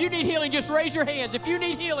through. If you need healing, just raise your hands. If you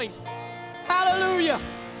need healing, hallelujah.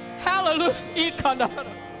 Hallelujah.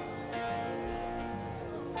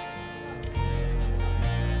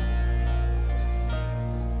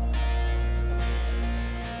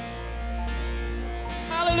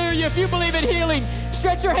 Hallelujah. If you believe in healing,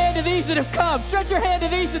 stretch your hand to these that have come. Stretch your hand to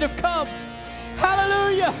these that have come.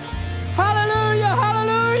 Hallelujah. Hallelujah.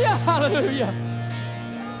 Hallelujah. Hallelujah.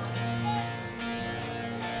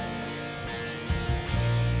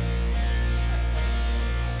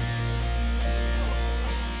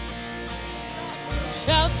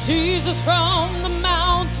 Shout Jesus from the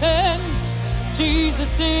mountains,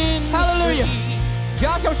 Jesus in the Hallelujah. streets,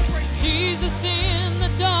 Josh, I was praying. Jesus in the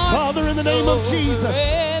dark. Father, in the name of Jesus,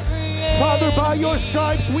 Father, by your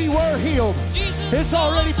stripes we were healed. It's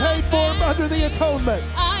already paid for under the atonement.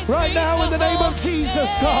 Right now, in the name of Jesus,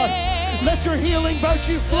 God, let your healing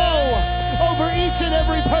virtue flow over each and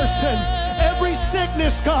every person. Every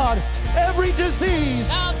sickness, God, every disease,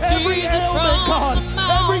 every ailment, God,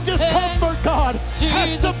 every discomfort, God,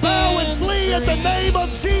 has to bow and flee at the name of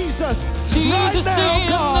Jesus. Right now,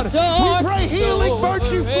 God, we pray healing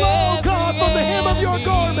virtue flow, God, from the hem of your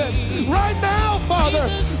garment. Right now, Father,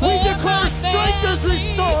 we declare strength is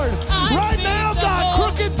restored. Right now, God,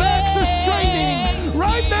 crooked backs are straightening.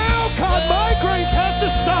 Right now, God, migraines have to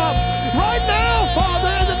stop. Right now, Father,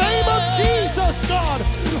 in the name of Jesus, God,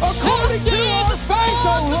 according to our faith,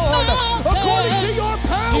 oh Lord, according to your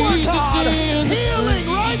power, God, healing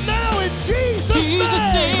right now in Jesus'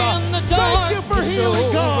 name. your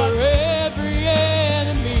healing, God. Over every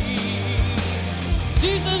enemy.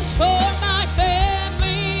 Jesus, for my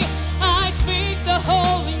family, I speak the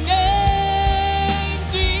holy name,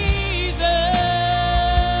 Jesus.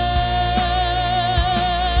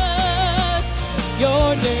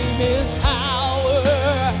 Your name is power.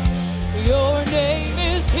 Your name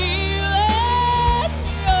is healing.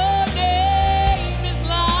 Your name is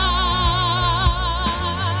life.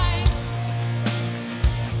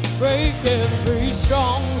 Break every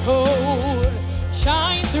stronghold.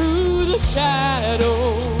 Shine through the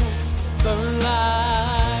shadows. Burn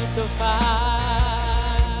like the fire.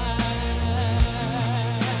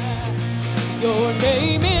 Your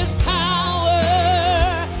name is power.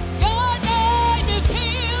 Your name is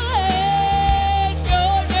healing.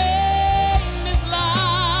 Your name is life.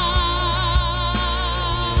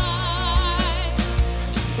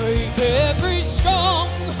 Break every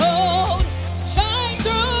stronghold. Shine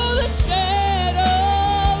through the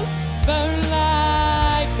shadows. Burn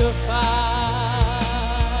like the fire.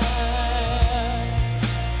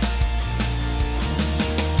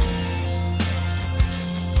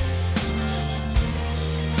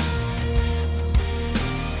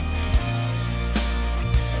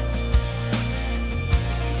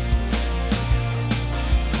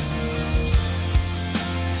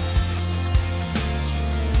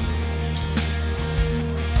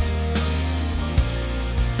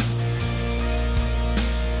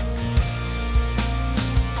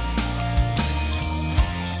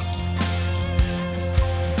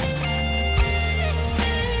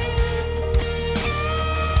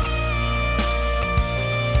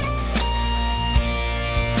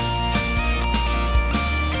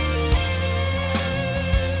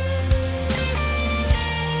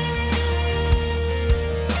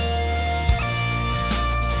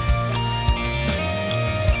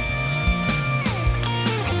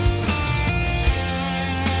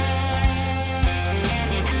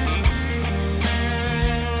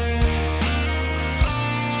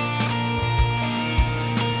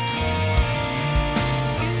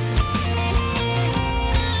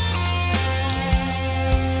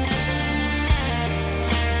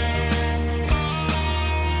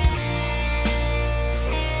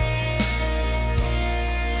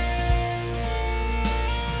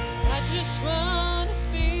 I just want to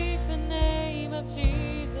speak the name of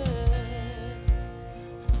Jesus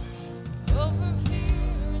over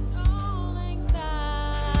fear and all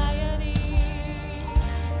anxiety.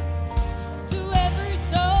 To every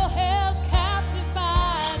soul held captive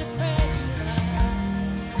by depression,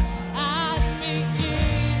 I speak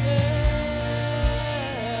Jesus.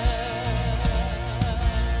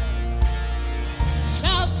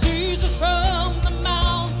 Shout Jesus from the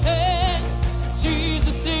mountains,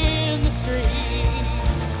 Jesus in the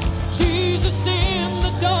streets, Jesus in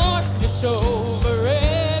the darkness over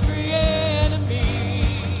every enemy.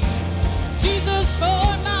 Jesus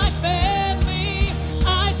for my family,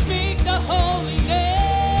 I speak the holy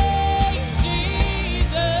name,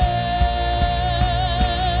 Jesus.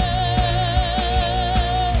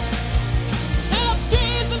 Shout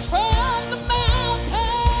Jesus from the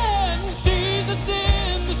mountains, Jesus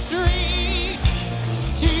in the streets,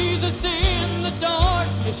 Jesus in the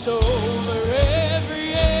darkness over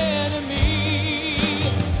every enemy.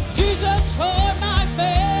 Jesus for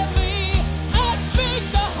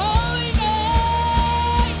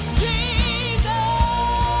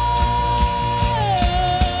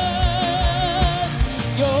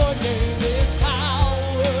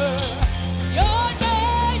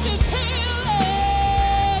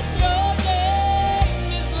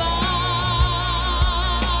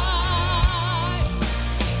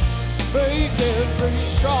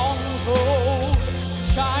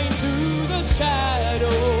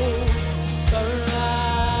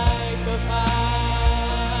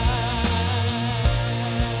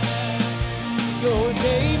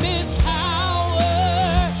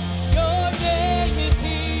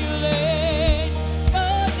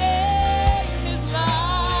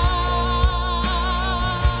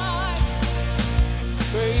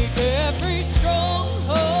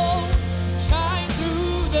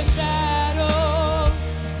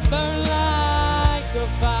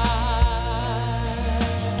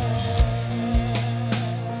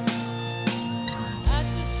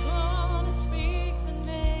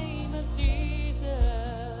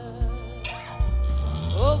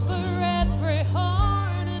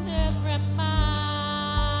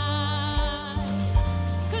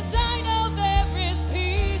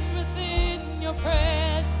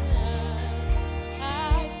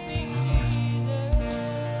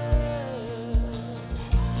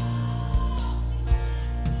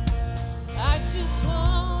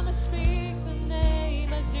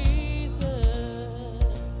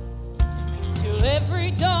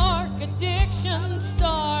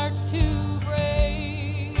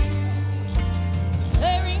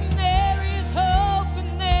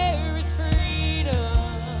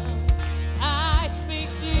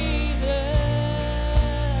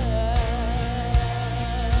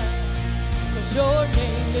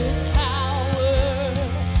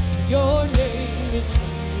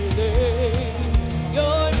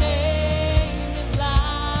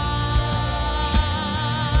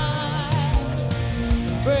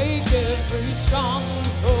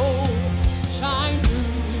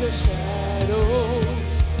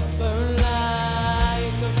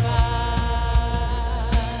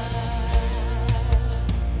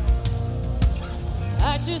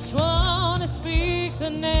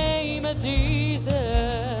name of Jesus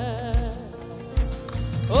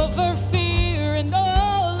over fear and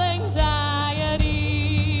all anxiety.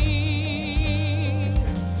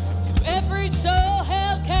 To every soul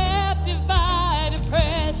held captive by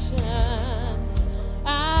depression,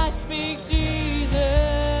 I speak Jesus.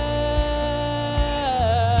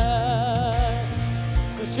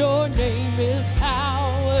 'Cause your name is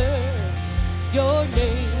power, your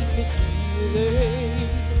name is healing,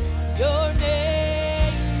 your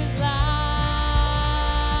name is life.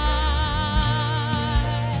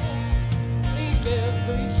 Break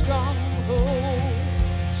every stronghold,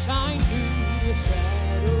 shine through the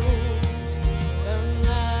shadows, burn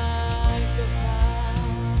like a fire.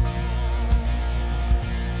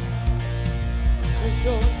 'Cause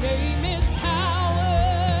your name is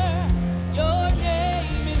power, your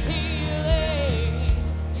name is healing,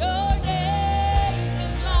 your name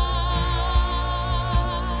is life.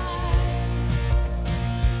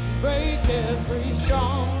 Break every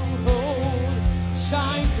stronghold,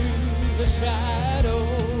 shine through the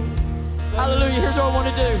shadows. Hallelujah. Here's what I want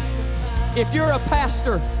to do. If you're a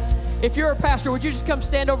pastor, would you just come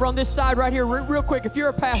stand over on this side right here real quick? If you're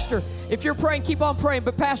a pastor, if you're praying, keep on praying.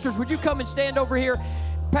 But pastors, would you come and stand over here?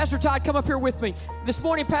 Pastor Todd, come up here with me. This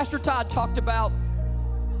morning, Pastor Todd talked about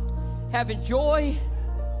having joy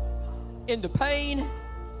in the pain.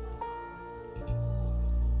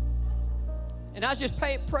 And I was just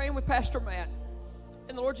praying with Pastor Matt,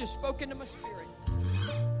 and the Lord just spoke into my spirit.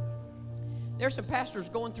 There's some pastors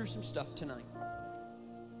going through some stuff tonight.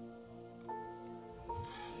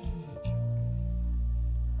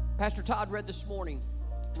 Pastor Todd read this morning,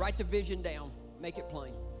 write the vision down, make it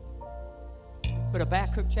plain. But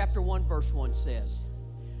Habakkuk chapter 1 verse 1 says,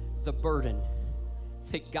 the burden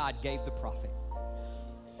that God gave the prophet.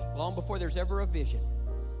 Long before there's ever a vision,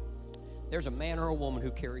 there's a man or a woman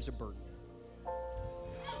who carries a burden.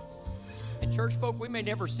 And church folk, we may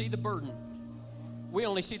never see the burden. We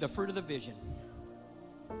only see the fruit of the vision.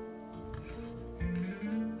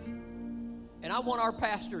 And I want our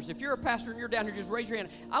pastors, if you're a pastor and you're down here, just raise your hand.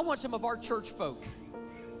 I want some of our church folk.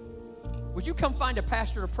 Would you come find a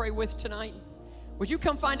pastor to pray with tonight? Would you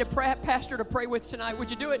come find a pastor to pray with tonight?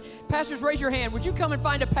 Would you do it? Pastors, raise your hand. Would you come and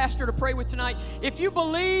find a pastor to pray with tonight? If you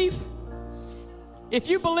believe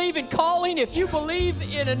in calling, if you believe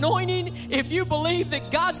in anointing, if you believe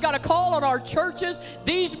that God's got a call on our churches,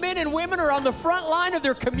 these men and women are on the front line of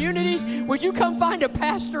their communities, would you come find a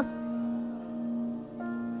pastor?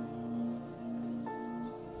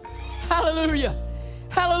 Hallelujah.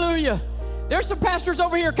 Hallelujah. There's some pastors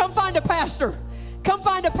over here. Come find a pastor. Come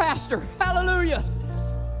find a pastor. Hallelujah.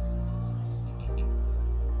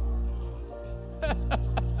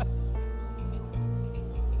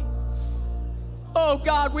 Oh,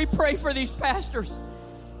 God, we pray for these pastors.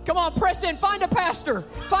 Come on, press in. Find a pastor.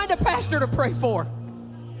 Find a pastor to pray for.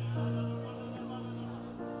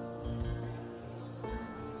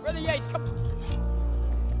 Brother Yates, come.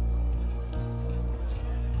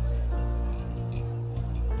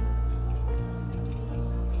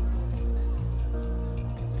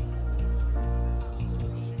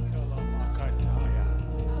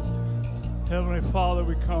 Heavenly Father,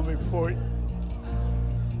 we come before you.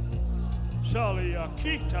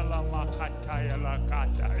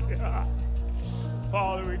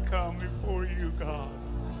 Father, we come before you, God.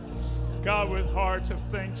 God, with hearts of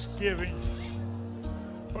thanksgiving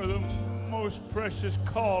for the most precious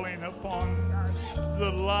calling upon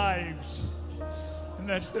the lives, and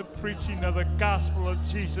that's the preaching of the gospel of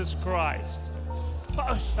Jesus Christ.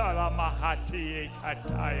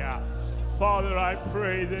 Father, I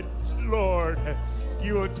pray that, Lord,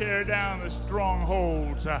 you will tear down the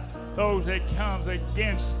strongholds, those that comes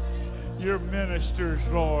against your ministers,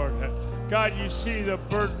 Lord. God, you see the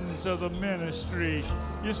burdens of the ministry.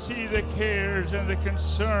 You see the cares and the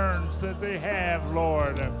concerns that they have,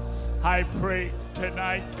 Lord. I pray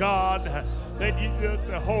tonight, God, that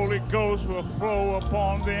the Holy Ghost will flow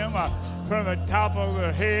upon them from the top of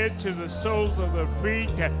their head to the soles of their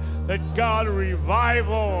feet, that God,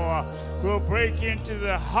 revival will break into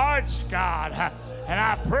their hearts, God. And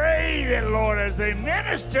I pray that, Lord, as they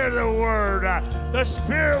minister the word, the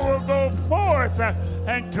Spirit will go forth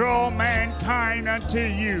and draw mankind unto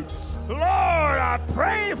you. Lord, I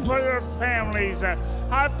pray for their families.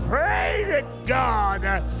 I pray that,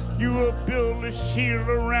 God, you will build a shield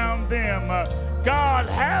around them. God,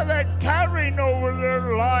 have that covering over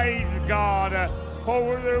their lives, God,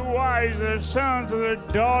 over their wives, their sons, and their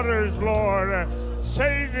daughters, Lord.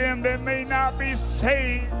 Save them that may not be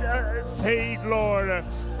saved, Lord.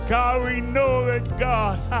 God, we know that,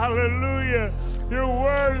 God, hallelujah, you're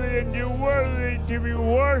worthy and you're worthy to be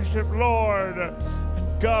worshiped, Lord.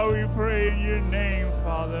 God, we pray in your name,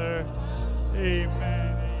 Father. Amen.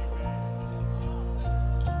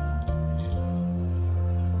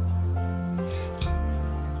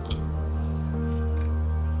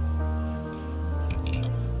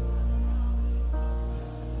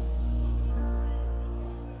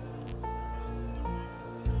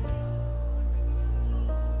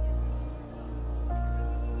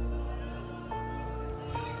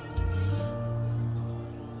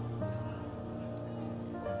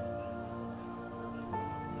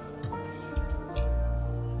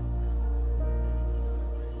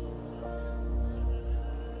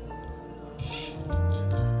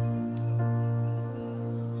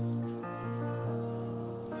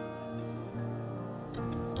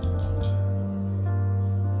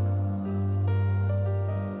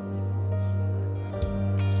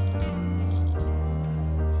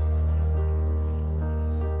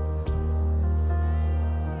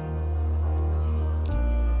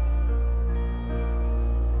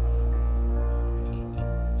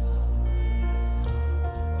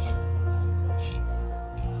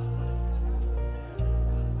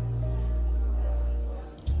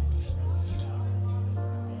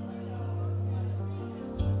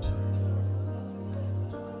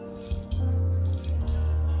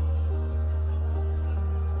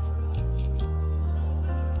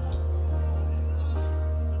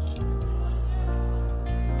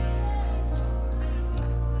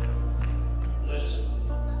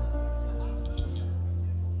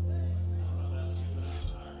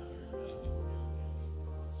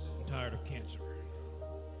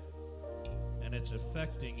 It's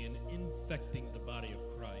affecting and infecting the body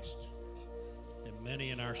of Christ, and many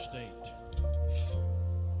in our state.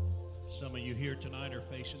 Some of you here tonight are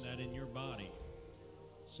facing that in your body.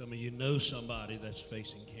 Some of you know somebody that's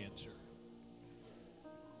facing cancer.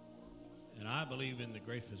 And I believe in the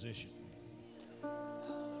great physician.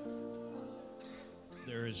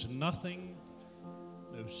 There is nothing,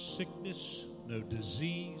 no sickness, no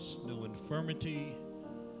disease, no infirmity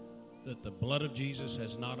that the blood of Jesus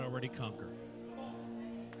has not already conquered.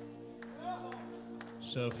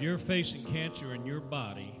 So if you're facing cancer in your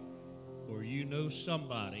body, or you know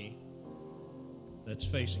somebody that's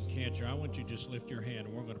facing cancer, I want you to just lift your hand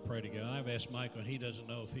and we're going to pray together. I've asked Michael, and he doesn't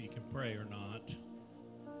know if he can pray or not.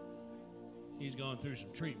 He's gone through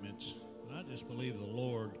some treatments. And I just believe the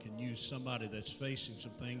Lord can use somebody that's facing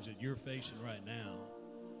some things that you're facing right now.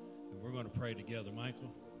 And we're going to pray together.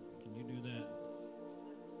 Michael, can you do that?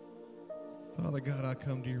 Father God, I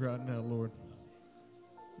come to you right now, Lord.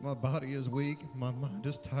 My body is weak. My mind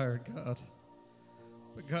is tired, God.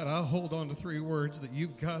 But God, I'll hold on to 3 words that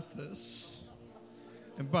you've got this.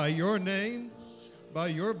 And by your name, by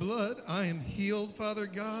your blood, I am healed, Father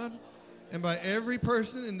God. And by every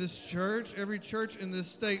person in this church, every church in this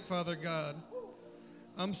state, Father God.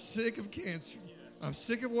 I'm sick of cancer. I'm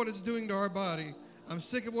sick of what it's doing to our body. I'm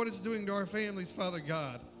sick of what it's doing to our families, Father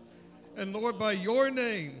God. And Lord, by your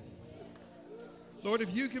name, Lord,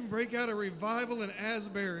 if you can break out a revival in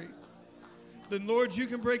Asbury, then, Lord, you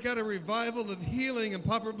can break out a revival of healing in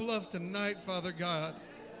Poplar Bluff tonight, Father God.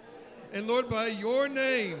 And, Lord, by your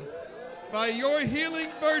name, by your healing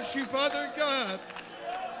virtue, Father God,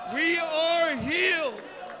 we are healed.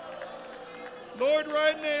 Lord,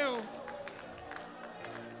 right now,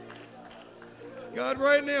 God,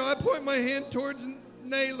 right now, I point my hand towards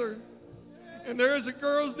Naylor. And there is a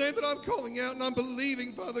girl's name that I'm calling out, and I'm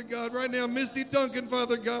believing, Father God, right now, Misty Duncan,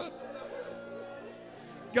 Father God.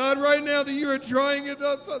 God, right now that you are drying it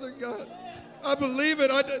up, Father God. I believe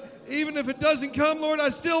it. Even if it doesn't come, Lord, I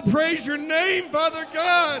still praise your name, Father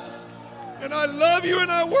God. And I love you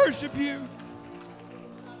and I worship you.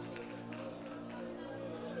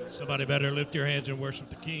 Somebody better lift your hands and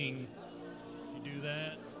worship the King. If you do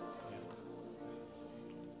that.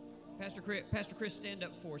 Pastor Chris, stand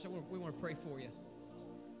up for us. We want to pray for you.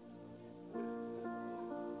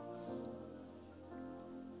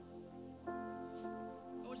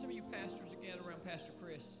 I want some of you pastors to gather around Pastor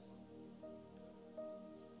Chris.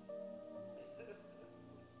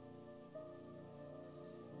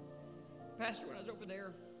 Pastor, when I was over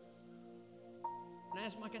there, and I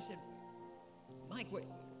asked Mike, I said, Mike,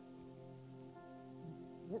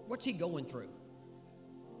 what's he going through?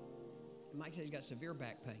 And Mike said he's got severe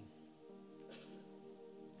back pain.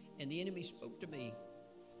 And the enemy spoke to me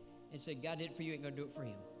and said, God did it for you, ain't going to do it for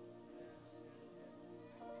him.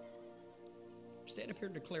 Stand up here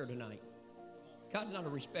and declare tonight, God's not a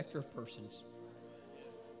respecter of persons.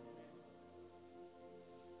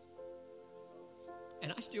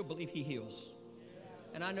 And I still believe he heals.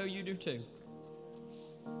 And I know you do too.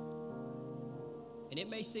 And it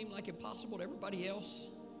may seem like impossible to everybody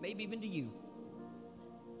else, maybe even to you.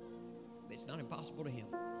 but it's not impossible to Him.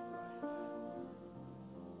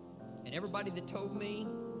 And everybody that told me,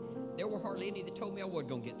 there were hardly any that told me I was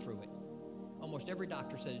going to get through it. Almost every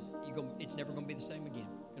doctor said, it's never going to be the same again.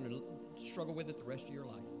 You're going to struggle with it the rest of your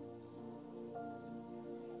life.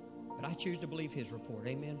 But I choose to believe His report.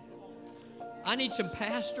 Amen. I need some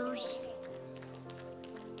pastors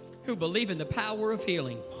who believe in the power of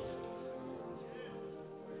healing.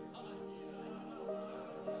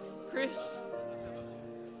 Chris?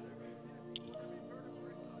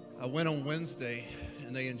 I went on Wednesday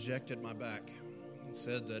and they injected my back and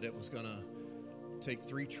said that it was going to take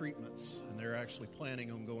 3 treatments, and they're actually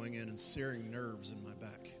planning on going in and searing nerves in my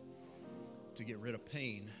back to get rid of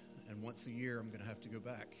pain. And once a year I'm going to have to go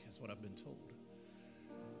back, is what I've been told.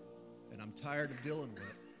 And I'm tired of dealing with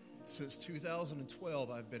it. Since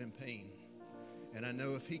 2012 I've been in pain. And I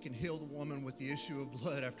know if He can heal the woman with the issue of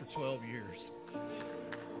blood after 12 years,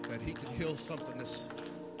 that He can heal something that's...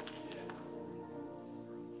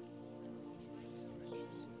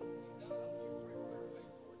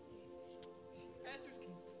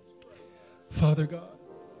 Father God,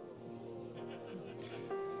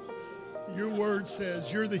 your word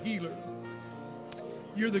says you're the healer.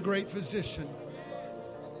 You're the great physician.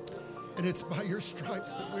 And it's by your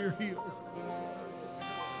stripes that we're healed.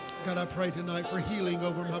 God, I pray tonight for healing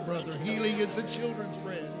over my brother. Healing is the children's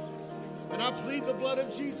bread. And I plead the blood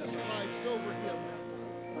of Jesus Christ over him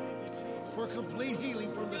for complete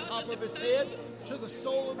healing from the top of his head to the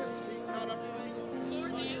sole of his feet. God, I pray.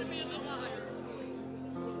 Lord, the enemy is a liar.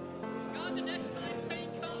 God, the next time pain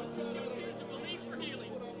comes, we still choose to believe for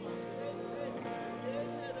healing.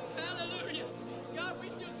 Hallelujah. God, we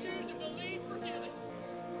still choose to believe for healing.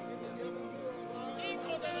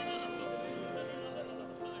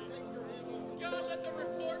 God, let the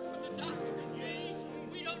report from the doctors be,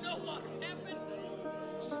 we don't know what happened.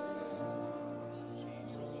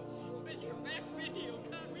 But your back's been healed.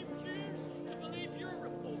 God, we choose to believe your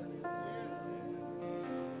report.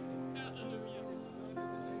 Hallelujah.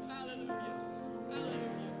 Hallelujah.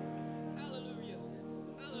 Hallelujah. Hallelujah.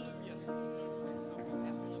 Hallelujah.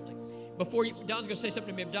 Absolutely. Before you, Don's going to say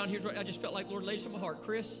something to me. Don, here's what I just felt like Lord laid this on my heart.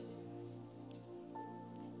 Chris,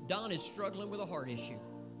 Don is struggling with a heart issue.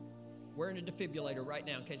 Wearing a defibrillator right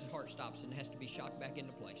now in case his heart stops and has to be shocked back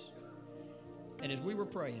into place. And as we were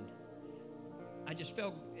praying, I just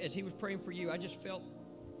felt, as he was praying for you, I just felt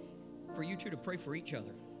for you two to pray for each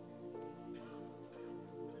other.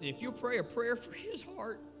 And if you'll pray a prayer for his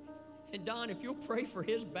heart, and Don, if you'll pray for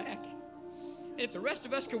his back, and if the rest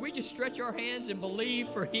of us, can we just stretch our hands and believe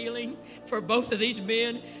for healing for both of these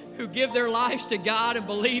men who give their lives to God and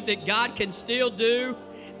believe that God can still do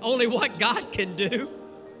only what God can do?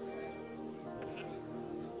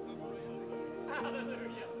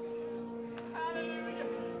 Hallelujah!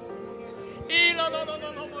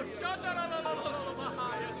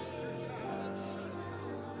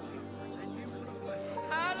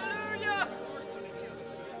 Hallelujah!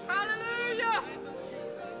 Hallelujah!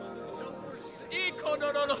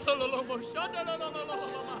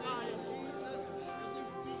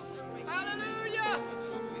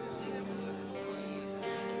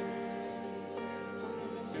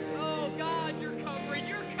 Oh God, you're covering,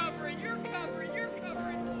 you're covering, you're covering, you're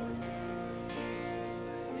covering, Lord.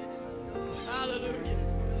 Hallelujah!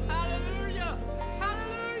 Hallelujah!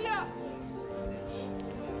 Hallelujah!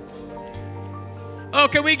 Oh,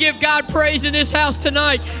 can we give God praise in this house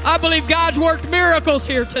tonight? I believe God's worked miracles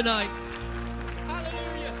here tonight.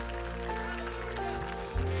 Hallelujah.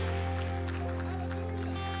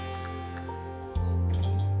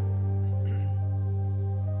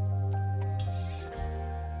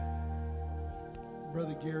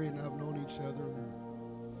 Brother Gary and I have known each other, and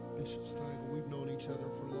Bishop Steigel, we've known each other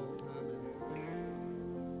for a long time.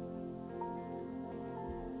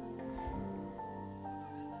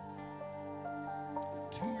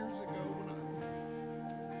 And 2 years ago, when I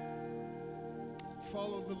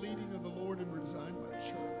followed the leading of the Lord and resigned my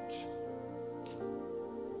church,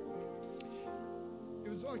 it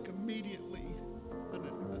was like immediately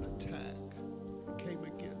an attack came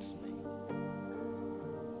against me.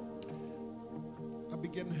 I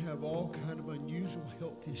began to have all kind of unusual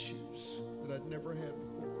health issues that I'd never had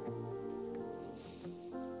before.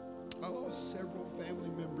 I lost several family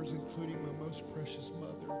members, including my most precious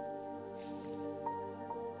mother.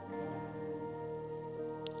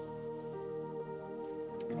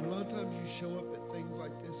 And a lot of times you show up at things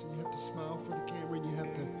like this and you have to smile for the camera and you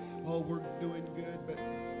have to, oh, we're doing good. But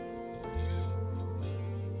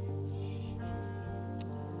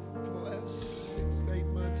for the last 6 to 8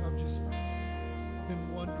 months, I've just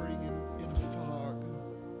been wandering in a fog.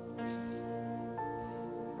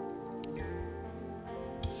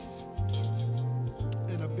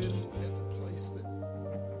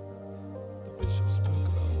 Bishop spoke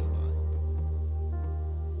about tonight.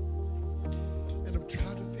 And I'm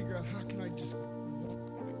trying to figure out how can I just walk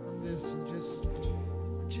away from this and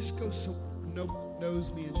just go so nobody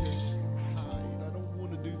knows me and just hide. I don't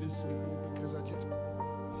want to do this anymore because I just...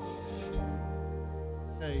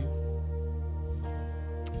 Hey.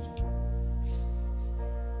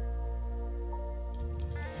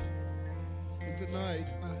 And tonight,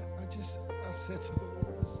 I said to the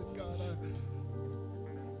Lord, I said, God,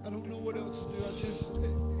 I don't know what else to do. I just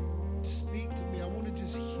speak to me. I want to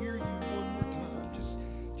just hear you one more time. Just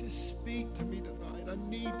speak to me tonight. I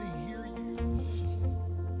need to hear you.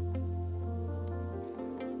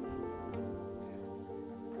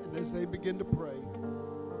 And as they begin to pray,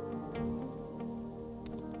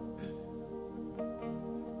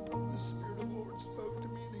 the Spirit of the Lord spoke to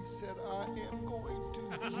me and he said, I am going to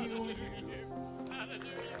heal you.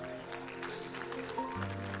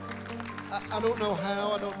 I don't know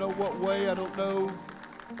how, I don't know what way, I don't know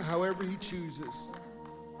however he chooses,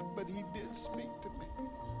 but he did speak to me.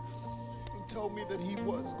 He told me that he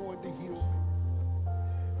was going to heal me.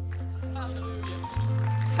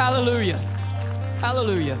 Hallelujah.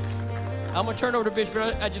 Hallelujah. I'm going to turn over to Bishop,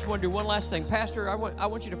 but I just want to do one last thing. Pastor, I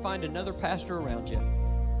want you to find another pastor around you.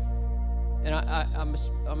 And I'm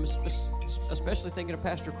especially thinking of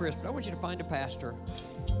Pastor Chris, but I want you to find a pastor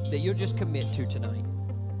that you'll just commit to tonight.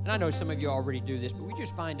 And I know some of you already do this, but we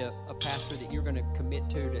just find a pastor that you're going to commit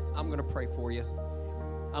to, that I'm going to pray for you.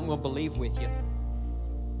 I'm going to believe with you.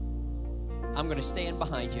 I'm going to stand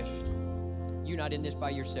behind you. You're not in this by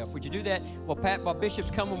yourself. Would you do that? While Bishop's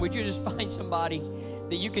coming, would you just find somebody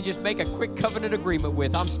that you can just make a quick covenant agreement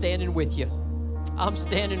with? I'm standing with you. I'm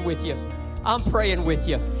standing with you. I'm praying with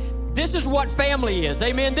you. This is what family is.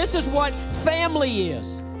 Amen. This is what family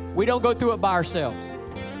is. We don't go through it by ourselves.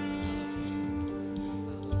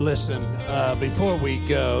 Listen, before we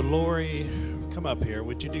go, Lori, come up here.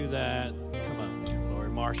 Would you do that? Come up here, Lori.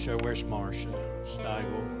 Marcia, where's Marcia?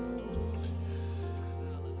 Steigel.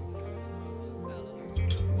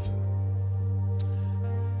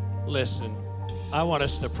 Listen, I want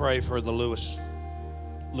us to pray for the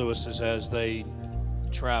Lewises as they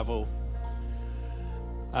travel.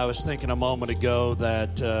 I was thinking a moment ago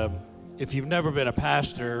that if you've never been a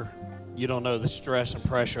pastor, you don't know the stress and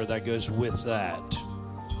pressure that goes with that.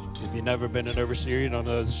 If you've never been an overseer, you don't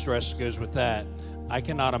know the stress that goes with that. I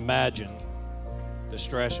cannot imagine the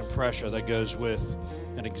stress and pressure that goes with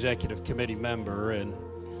an executive committee member. And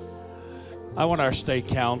I want our state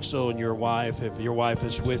council and your wife, if your wife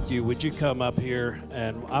is with you, would you come up here?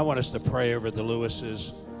 And I want us to pray over the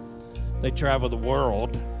Lewises. They travel the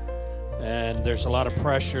world, and there's a lot of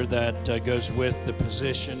pressure that goes with the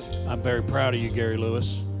position. I'm very proud of you, Gary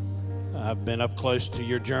Lewis. I've been up close to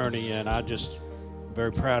your journey, and I'm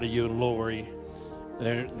very proud of you and Lori.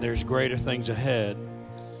 There's greater things ahead.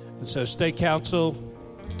 And so, State Council,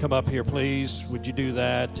 come up here, please. Would you do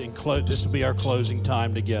that? And this will be our closing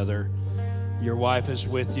time together. Your wife is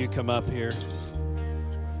with you. Come up here.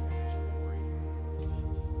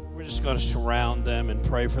 We're just going to surround them and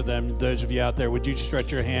pray for them. Those of you out there, would you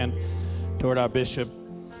stretch your hand toward our bishop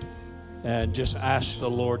and just ask the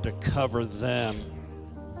Lord to cover them?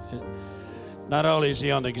 Not only is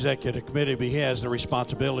he on the executive committee, but he has the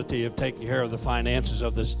responsibility of taking care of the finances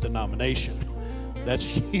of this denomination. That's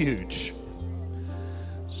huge.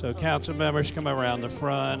 So council members, come around the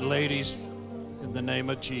front. Ladies, in the name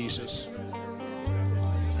of Jesus,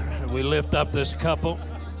 we lift up this couple.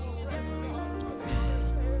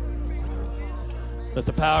 Let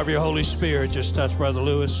the power of your Holy Spirit just touch Brother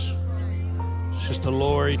Lewis, Sister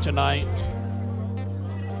Lori tonight.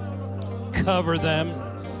 Cover them.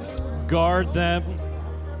 Guard them,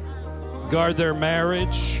 guard their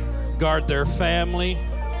marriage, guard their family.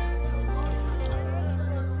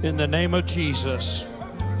 In the name of Jesus,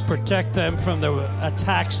 protect them from the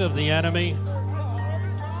attacks of the enemy.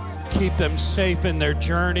 Keep them safe in their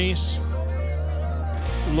journeys.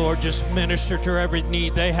 Lord, just minister to every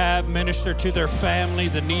need they have. Minister to their family,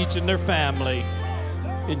 the needs in their family.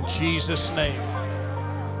 In Jesus' name.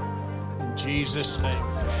 In Jesus' name.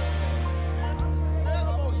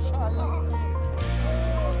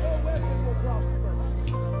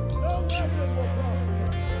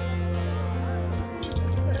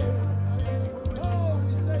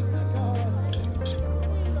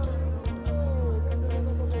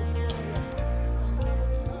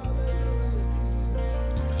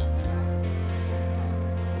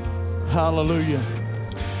 Hallelujah.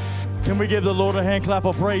 Can we give the Lord a hand clap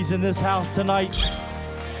of praise in this house tonight?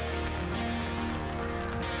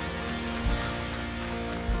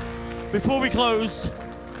 Before we close,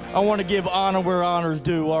 I want to give honor where honor's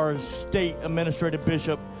due. Our state administrative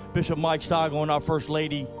bishop, Bishop Mike Steigel and our First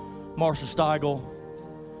Lady, Marcia Steigel.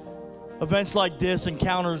 Events like this,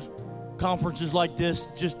 encounters, conferences like this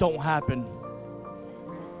just don't happen.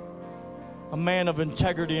 A man of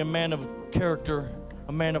integrity, a man of character,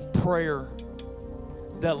 a man of prayer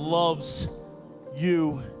that loves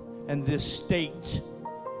you and this state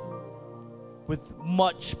with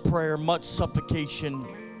much prayer, much supplication.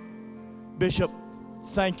 Bishop,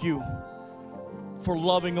 thank you for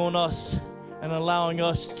loving on us and allowing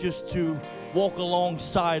us just to walk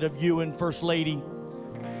alongside of you and First Lady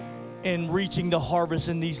in reaching the harvest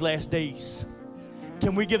in these last days.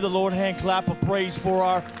 Can we give the Lord a hand clap of praise for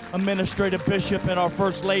our administrative bishop and our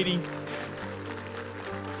First Lady?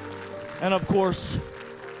 And of course,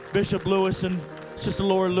 Bishop Lewis and Sister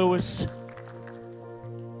Laura Lewis,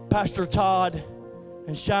 Pastor Todd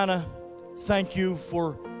and Shanna, thank you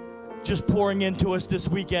for just pouring into us this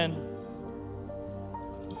weekend.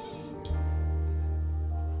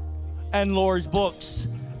 And Lori's books,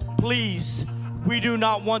 please, we do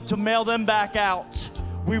not want to mail them back out.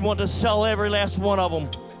 We want to sell every last one of them.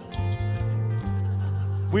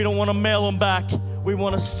 We don't want to mail them back. We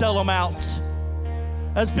want to sell them out.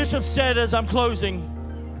 As Bishop said as I'm closing,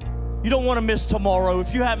 you don't want to miss tomorrow.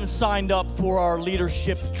 If you haven't signed up for our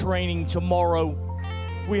leadership training tomorrow,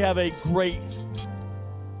 we have a great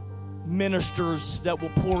ministers that will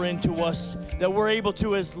pour into us, that we're able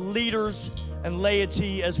to, as leaders and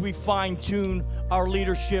laity, as we fine-tune our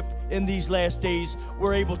leadership in these last days,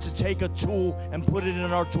 we're able to take a tool and put it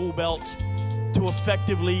in our tool belt to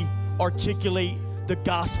effectively articulate the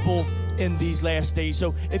gospel in these last days.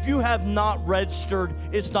 So if you have not registered,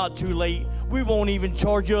 it's not too late. We won't even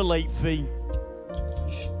charge you a late fee.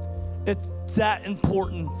 It's that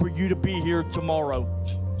important for you to be here tomorrow.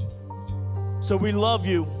 So we love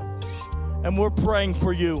you, and we're praying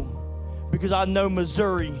for you, because I know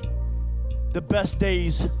Missouri, the best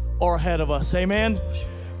days are ahead of us. Amen.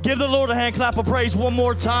 Give the Lord a hand clap of praise one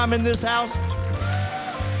more time in this house.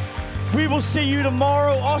 We will see you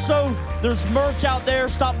tomorrow. Also, there's merch out there.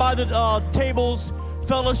 Stop by the tables,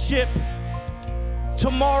 fellowship.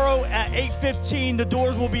 Tomorrow at 8:15, the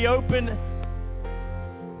doors will be open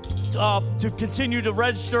to continue to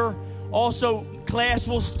register. Also, class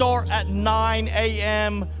will start at 9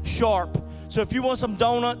 a.m. sharp. So if you want some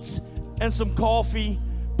donuts and some coffee,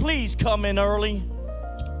 please come in early.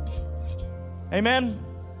 Amen.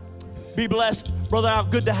 Be blessed. Brother Al,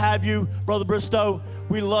 good to have you. Brother Bristow,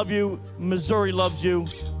 we love you. Missouri loves you.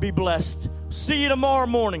 Be blessed. See you tomorrow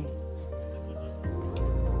morning.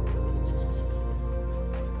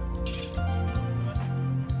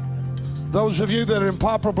 Those of you that are in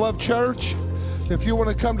Poplar Bluff Church, if you want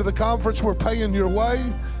to come to the conference, we're paying your way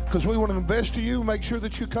because we want to invest in you. Make sure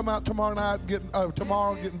that you come out tomorrow night, get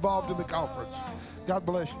involved in the conference. God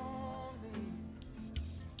bless you.